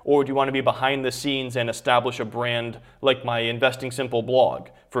brand, or do you want to be behind the scenes and establish a brand like my Investing Simple blog,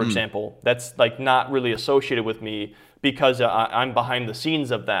 for example? That's like not really associated with me because I'm behind the scenes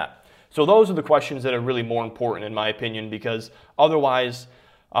of that. So those are the questions that are really more important in my opinion, because otherwise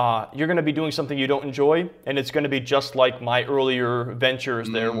you're going to be doing something you don't enjoy, and it's going to be just like my earlier ventures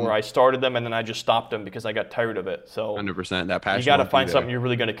there, where I started them and then I just stopped them because I got tired of it. So 100%. That passion. you got to won't be find there. something you're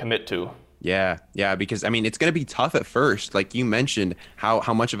really going to commit to. Yeah, because I mean, it's going to be tough at first. Like you mentioned,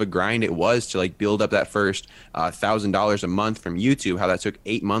 how much of a grind it was to like build up that first $1,000 a month from YouTube, how that took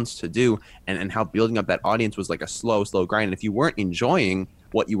 8 months to do, and how building up that audience was like a slow grind. And if you weren't enjoying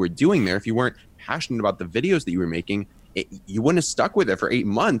what you were doing there, if you weren't passionate about the videos that you were making, you wouldn't have stuck with it for 8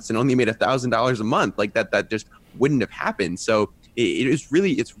 months and only made $1,000 a month. Like that just wouldn't have happened. So it's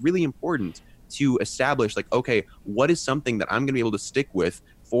really important to establish like, okay, what is something that I'm going to be able to stick with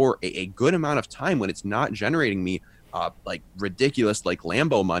for a good amount of time when it's not generating me like ridiculous like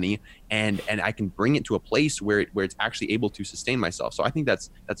Lambo money, and I can bring it to a place where it's actually able to sustain myself. So I think that's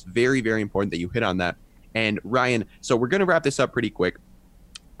very, very important that you hit on that. And Ryan, so we're going to wrap this up pretty quick.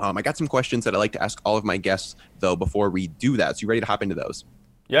 I got some questions that I like to ask all of my guests though before we do that. So you ready to hop into those?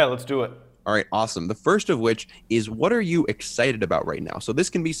 Yeah, let's do it. All right, awesome. The first of which is, what are you excited about right now? So this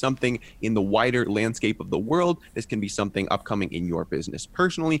can be something in the wider landscape of the world. This can be something upcoming in your business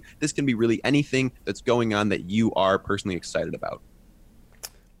personally. This can be really anything that's going on that you are personally excited about.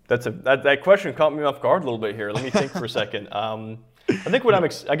 That question caught me off guard a little bit here. Let me think for a second. I think what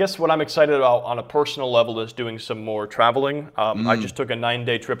I'm excited about on a personal level is doing some more traveling. I just took a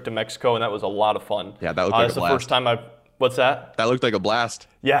 9-day trip to Mexico, and that was a lot of fun. Yeah, that looked like a blast. That's the first time What's that? That looked like a blast.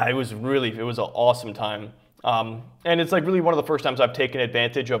 Yeah, it was an awesome time. And it's like really one of the first times I've taken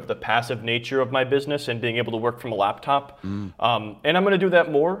advantage of the passive nature of my business and being able to work from a laptop. And I'm going to do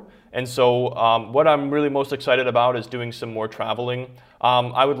that more. And so what I'm really most excited about is doing some more traveling.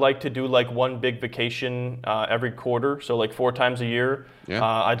 I would like to do like one big vacation every quarter, so like 4 times a year. Yeah.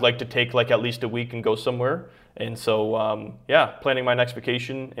 I'd like to take like at least a week and go somewhere. And so, planning my next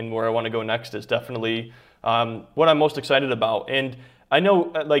vacation and where I want to go next is definitely what I'm most excited about. And I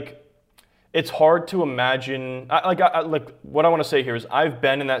know, it's hard to imagine. What I want to say here is I've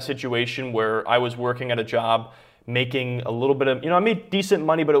been in that situation where I was working at a job making a little bit of, I made decent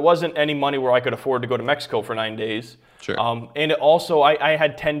money, but it wasn't any money where I could afford to go to Mexico for 9 days. Sure. And it also, I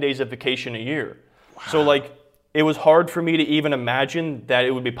had 10 days of vacation a year. Wow. So it was hard for me to even imagine that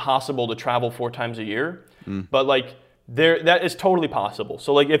it would be possible to travel 4 times a year. But that is totally possible.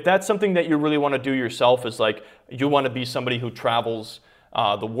 So if that's something that you really want to do yourself, is you want to be somebody who travels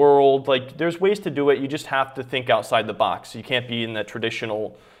the world, there's ways to do it. You just have to think outside the box. You can't be in that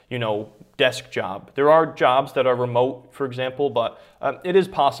traditional, desk job. There are jobs that are remote, for example, but it is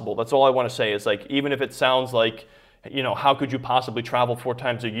possible. That's all I want to say is even if it sounds like, how could you possibly travel 4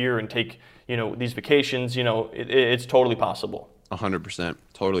 times a year and take, these vacations, it's totally possible. 100%.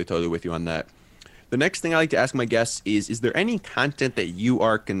 Totally with you on that. The next thing I like to ask my guests is there any content that you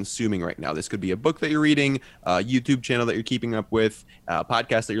are consuming right now? This could be a book that you're reading, a YouTube channel that you're keeping up with, a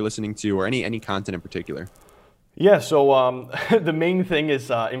podcast that you're listening to, or any content in particular. Yeah, so the main thing is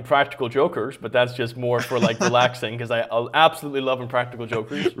Impractical Jokers, but that's just more for like relaxing because I absolutely love Impractical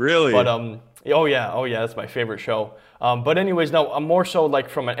Jokers. Really? But oh yeah, that's my favorite show. But anyways, no, I'm more so like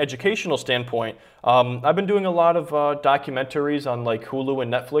from an educational standpoint. I've been doing a lot of documentaries on like Hulu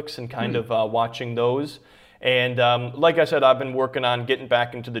and Netflix and kind of watching those. And like I said, I've been working on getting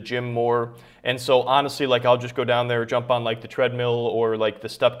back into the gym more. And so honestly, like I'll just go down there, jump on like the treadmill or like the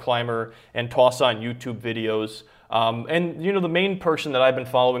step climber and toss on YouTube videos. And you know, the main person that I've been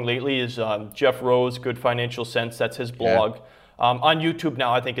following lately is Jeff Rose, Good Financial Sense. That's his blog. Yeah. On YouTube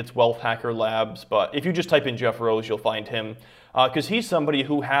now, I think it's Wealth Hacker Labs. But if you just type in Jeff Rose, you'll find him. Because he's somebody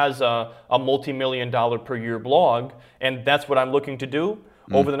who has a multi-million-dollar per year blog. And that's what I'm looking to do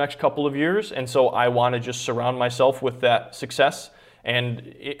over the next couple of years, and so I want to just surround myself with that success,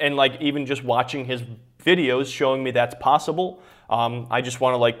 and like even just watching his videos showing me that's possible. I just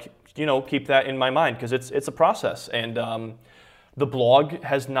want to like keep that in my mind because it's a process, and the blog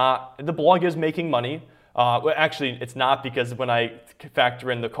is making money. Well, actually, it's not because when I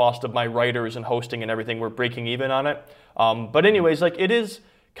factor in the cost of my writers and hosting and everything, we're breaking even on it. But anyways, like it is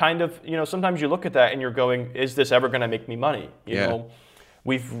kind of sometimes you look at that and you're going, is this ever going to make me money? You know.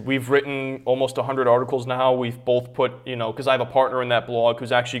 We've written almost 100 articles now. We've both put, because I have a partner in that blog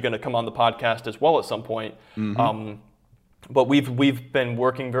who's actually going to come on the podcast as well at some point. But we've been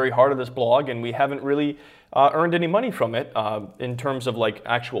working very hard on this blog, and we haven't really earned any money from it in terms of like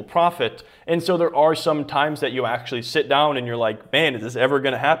actual profit. And so there are some times that you actually sit down and you're like, man, is this ever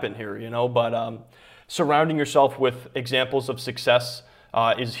going to happen here? But surrounding yourself with examples of success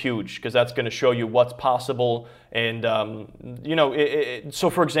is huge because that's going to show you what's possible. And, so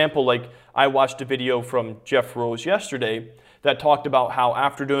for example, like I watched a video from Jeff Rose yesterday that talked about how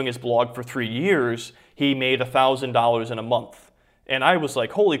after doing his blog for 3 years, he made $1,000 in a month. And I was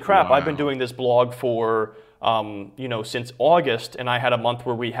like, holy crap, wow. I've been doing this blog for, since August, and I had a month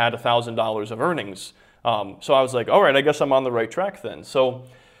where we had $1,000 of earnings. So I was like, all right, I guess I'm on the right track then. So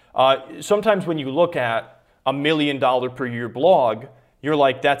sometimes when you look at $1 million per year blog, you're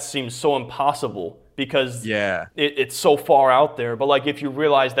like, that seems so impossible because it's so far out there. But like if you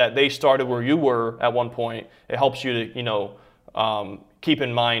realize that they started where you were at one point, it helps you to, keep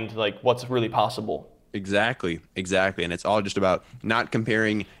in mind like what's really possible. Exactly. And it's all just about not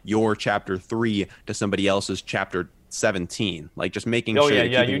comparing your chapter 3 to somebody else's chapter 17. Like just making sure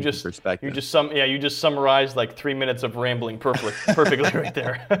that you just perspective. You just summarized like 3 minutes of rambling perfectly right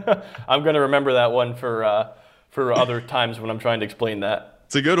there. I'm gonna remember that one for other times when I'm trying to explain that.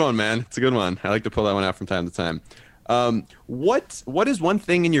 It's a good one, man. It's a good one. I like to pull that one out from time to time. What is one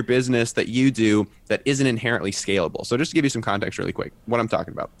thing in your business that you do that isn't inherently scalable? So just to give you some context really quick, what I'm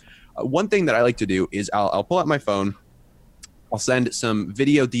talking about. One thing that I like to do is I'll pull out my phone. I'll send some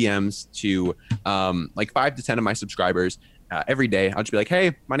video DMs to like 5 to 10 of my subscribers every day. I'll just be like,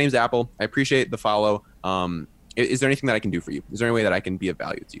 hey, my name's Apple. I appreciate the follow. Is there anything that I can do for you? Is there any way that I can be of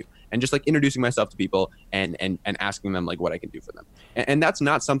value to you? And just like introducing myself to people and asking them like what I can do for them. And that's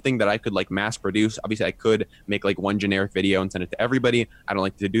not something that I could like mass produce. Obviously I could make like one generic video and send it to everybody. I don't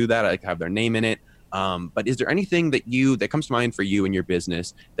like to do that. I like to have their name in it. But is there anything that comes to mind for you in your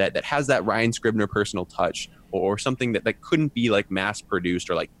business that has that Ryan Scribner personal touch or something that couldn't be like mass produced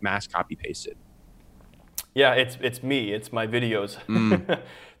or like mass copy pasted? Yeah, it's me. It's my videos.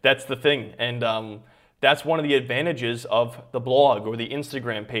 That's the thing. And that's one of the advantages of the blog or the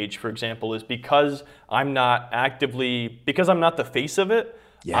Instagram page, for example, is because I'm not the face of it,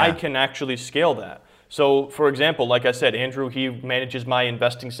 I can actually scale that. So, for example, like I said, Andrew, he manages my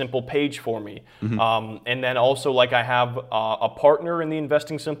Investing Simple page for me. And then also, like I have a partner in the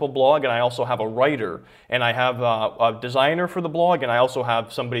Investing Simple blog, and I also have a writer, and I have a designer for the blog, and I also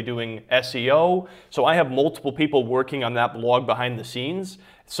have somebody doing SEO. So I have multiple people working on that blog behind the scenes.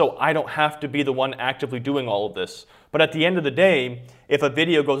 So I don't have to be the one actively doing all of this. But at the end of the day, if a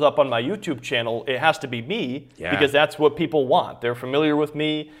video goes up on my YouTube channel, it has to be me because that's what people want. They're familiar with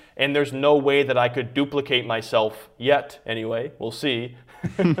me, and there's no way that I could duplicate myself yet. Anyway, we'll see.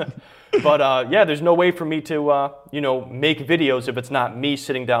 But there's no way for me to make videos if it's not me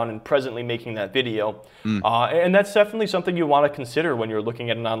sitting down and presently making that video. And that's definitely something you want to consider when you're looking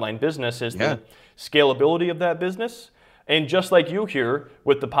at an online business is the scalability of that business. And just like you here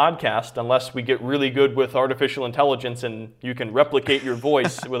with the podcast, unless we get really good with artificial intelligence and you can replicate your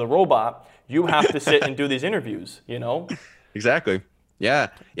voice with a robot, you have to sit and do these interviews, Exactly. Yeah,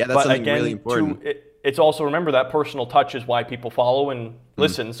 that's something really important. It's also, remember, that personal touch is why people follow and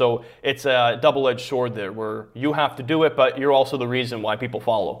listen. So it's a double-edged sword there where you have to do it, but you're also the reason why people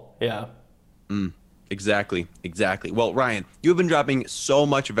follow. Exactly. Well, Ryan, you've been dropping so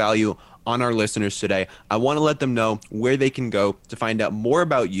much value on our listeners today. I want to let them know where they can go to find out more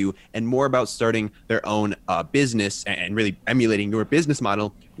about you and more about starting their own business and really emulating your business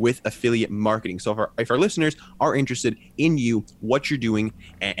model with affiliate marketing. So if our listeners are interested in you, what you're doing,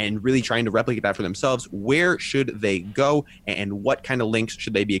 and really trying to replicate that for themselves, where should they go and what kind of links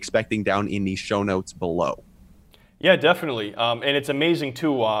should they be expecting down in the show notes below? Yeah, definitely. And it's amazing,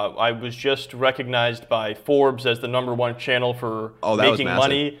 too. I was just recognized by Forbes as the #1 channel for making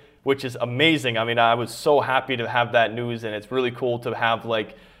money, which is amazing. I mean, I was so happy to have that news, and it's really cool to have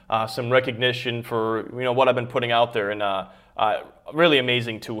like some recognition for what I've been putting out there, and really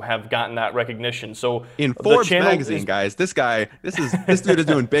amazing to have gotten that recognition. So in Forbes magazine, guys, this dude is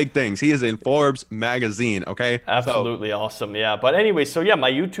doing big things. He is in Forbes magazine. Okay, absolutely awesome. Yeah, but anyway, so yeah, my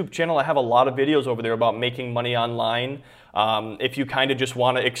YouTube channel, I have a lot of videos over there about making money online. If you kind of just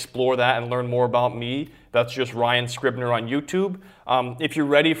want to explore that and learn more about me, that's just Ryan Scribner on YouTube. If you're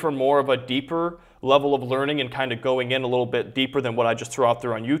ready for more of a deeper level of learning and kind of going in a little bit deeper than what I just threw out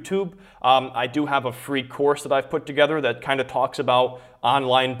there on YouTube, I do have a free course that I've put together that kind of talks about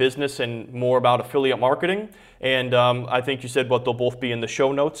online business and more about affiliate marketing. And I think you said they'll both be in the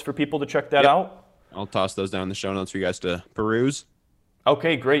show notes for people to check that out. I'll toss those down in the show notes for you guys to peruse.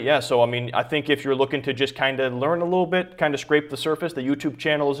 Okay, great. Yeah, so I mean, I think if you're looking to just kind of learn a little bit, kind of scrape the surface, the YouTube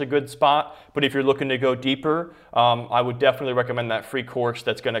channel is a good spot. But if you're looking to go deeper, I would definitely recommend that free course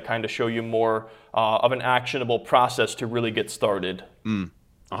that's going to kind of show you more of an actionable process to really get started.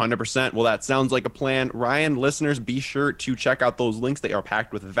 100%. Well, that sounds like a plan. Ryan, listeners, be sure to check out those links. They are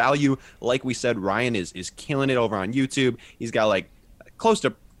packed with value. Like we said, Ryan is killing it over on YouTube. He's got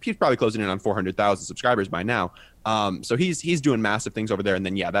he's probably closing in on 400,000 subscribers by now. So he's doing massive things over there. And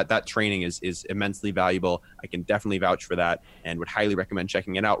then, yeah, that training is immensely valuable. I can definitely vouch for that and would highly recommend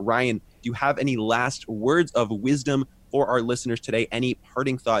checking it out. Ryan, do you have any last words of wisdom for our listeners today? Any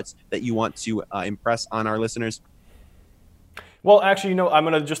parting thoughts that you want to impress on our listeners? Well, actually, I'm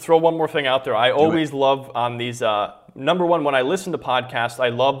going to just throw one more thing out there. I always love on these, number one, when I listen to podcasts, I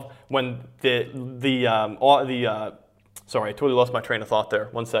love when sorry, I totally lost my train of thought there.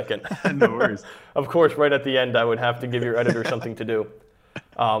 1 second. No worries. Of course, right at the end, I would have to give your editor something to do.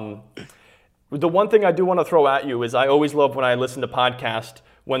 The one thing I do want to throw at you is I always love when I listen to podcasts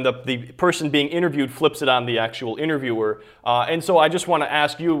when the person being interviewed flips it on the actual interviewer. And so I just want to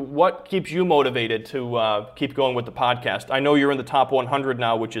ask you, what keeps you motivated to keep going with the podcast? I know you're in the top 100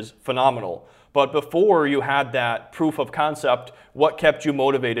 now, which is phenomenal. But before you had that proof of concept, what kept you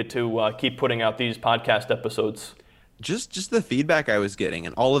motivated to keep putting out these podcast episodes? Just the feedback I was getting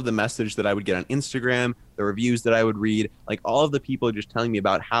and all of the message that I would get on Instagram, the reviews that I would read, like all of the people just telling me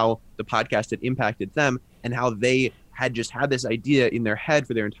about how the podcast had impacted them and how they had just had this idea in their head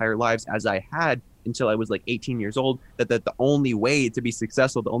for their entire lives, as I had until I was like 18 years old, that the only way to be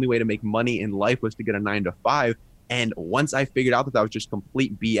successful, the only way to make money in life was to get a 9-to-5. And once I figured out that was just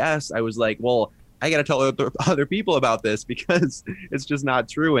complete BS, I was like, well, I got to tell other people about this because it's just not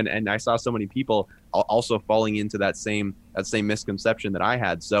true. And I saw so many people also falling into that same misconception that I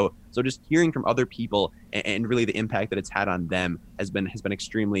had. So just hearing from other people and really the impact that it's had on them has been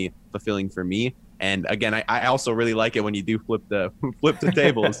extremely fulfilling for me. And again, I also really like it when you do flip the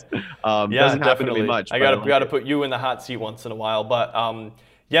tables. Yeah, doesn't happen definitely. to me much. I got to put you in the hot seat once in a while. But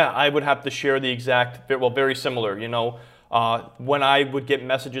yeah, I would have to share the exact, very similar, when I would get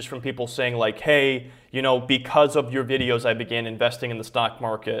messages from people saying like, hey, because of your videos, I began investing in the stock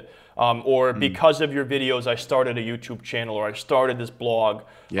market, or because of your videos, I started a YouTube channel, or I started this blog.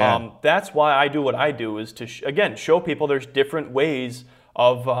 Yeah. That's why I do what I do, is to, again, show people there's different ways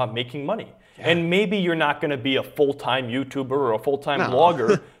of making money. Yeah. And maybe you're not going to be a full-time YouTuber or a full-time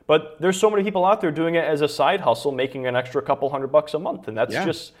blogger, but there's so many people out there doing it as a side hustle, making an extra couple $100 a month. And that's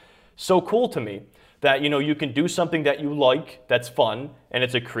just so cool to me. That you can do something that you like, that's fun, and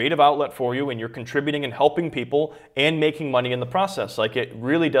it's a creative outlet for you, and you're contributing and helping people and making money in the process. Like, it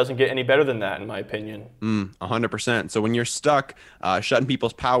really doesn't get any better than that, in my opinion. 100%. So when you're stuck shutting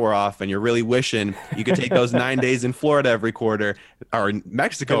people's power off and you're really wishing you could take those 9 days in Florida every quarter, or in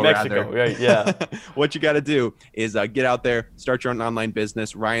Mexico, right, yeah. What you got to do is get out there, start your own online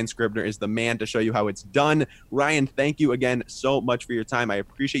business. Ryan Scribner is the man to show you how it's done. Ryan, thank you again so much for your time. I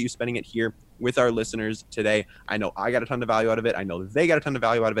appreciate you spending it here with our listeners today. I know I got a ton of value out of it. I know they got a ton of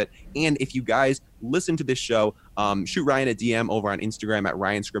value out of it. And if you guys listen to this show, shoot Ryan a DM over on Instagram at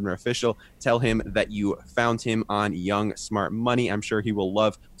Ryan Scribner Official. Tell him that you found him on Young Smart Money. I'm sure he will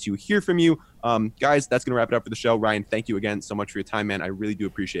love to hear from you. Guys, that's going to wrap it up for the show. Ryan, thank you again so much for your time, man. I really do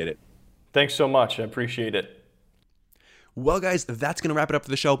appreciate it. Thanks so much. I appreciate it. Well, guys, that's going to wrap it up for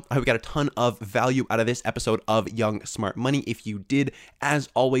the show. I hope you got a ton of value out of this episode of Young Smart Money. If you did, as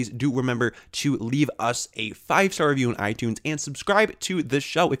always, do remember to leave us a 5-star review on iTunes and subscribe to the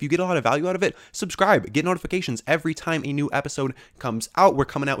show. If you get a lot of value out of it, subscribe. Get notifications every time a new episode comes out. We're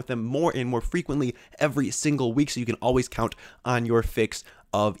coming out with them more and more frequently every single week, so you can always count on your fix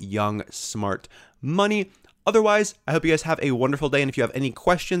of Young Smart Money. Otherwise, I hope you guys have a wonderful day, and if you have any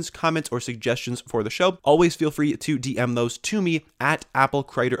questions, comments, or suggestions for the show, always feel free to DM those to me at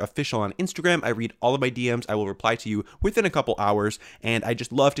AppleCriderOfficial on Instagram. I read all of my DMs. I will reply to you within a couple hours, and I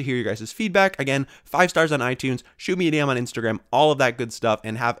just love to hear your guys' feedback. Again, 5 stars on iTunes, shoot me a DM on Instagram, all of that good stuff,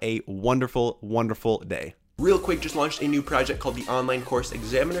 and have a wonderful, wonderful day. Real quick, just launched a new project called the Online Course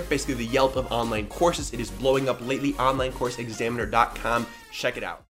Examiner, basically the Yelp of online courses. It is blowing up lately, onlinecourseexaminer.com. Check it out.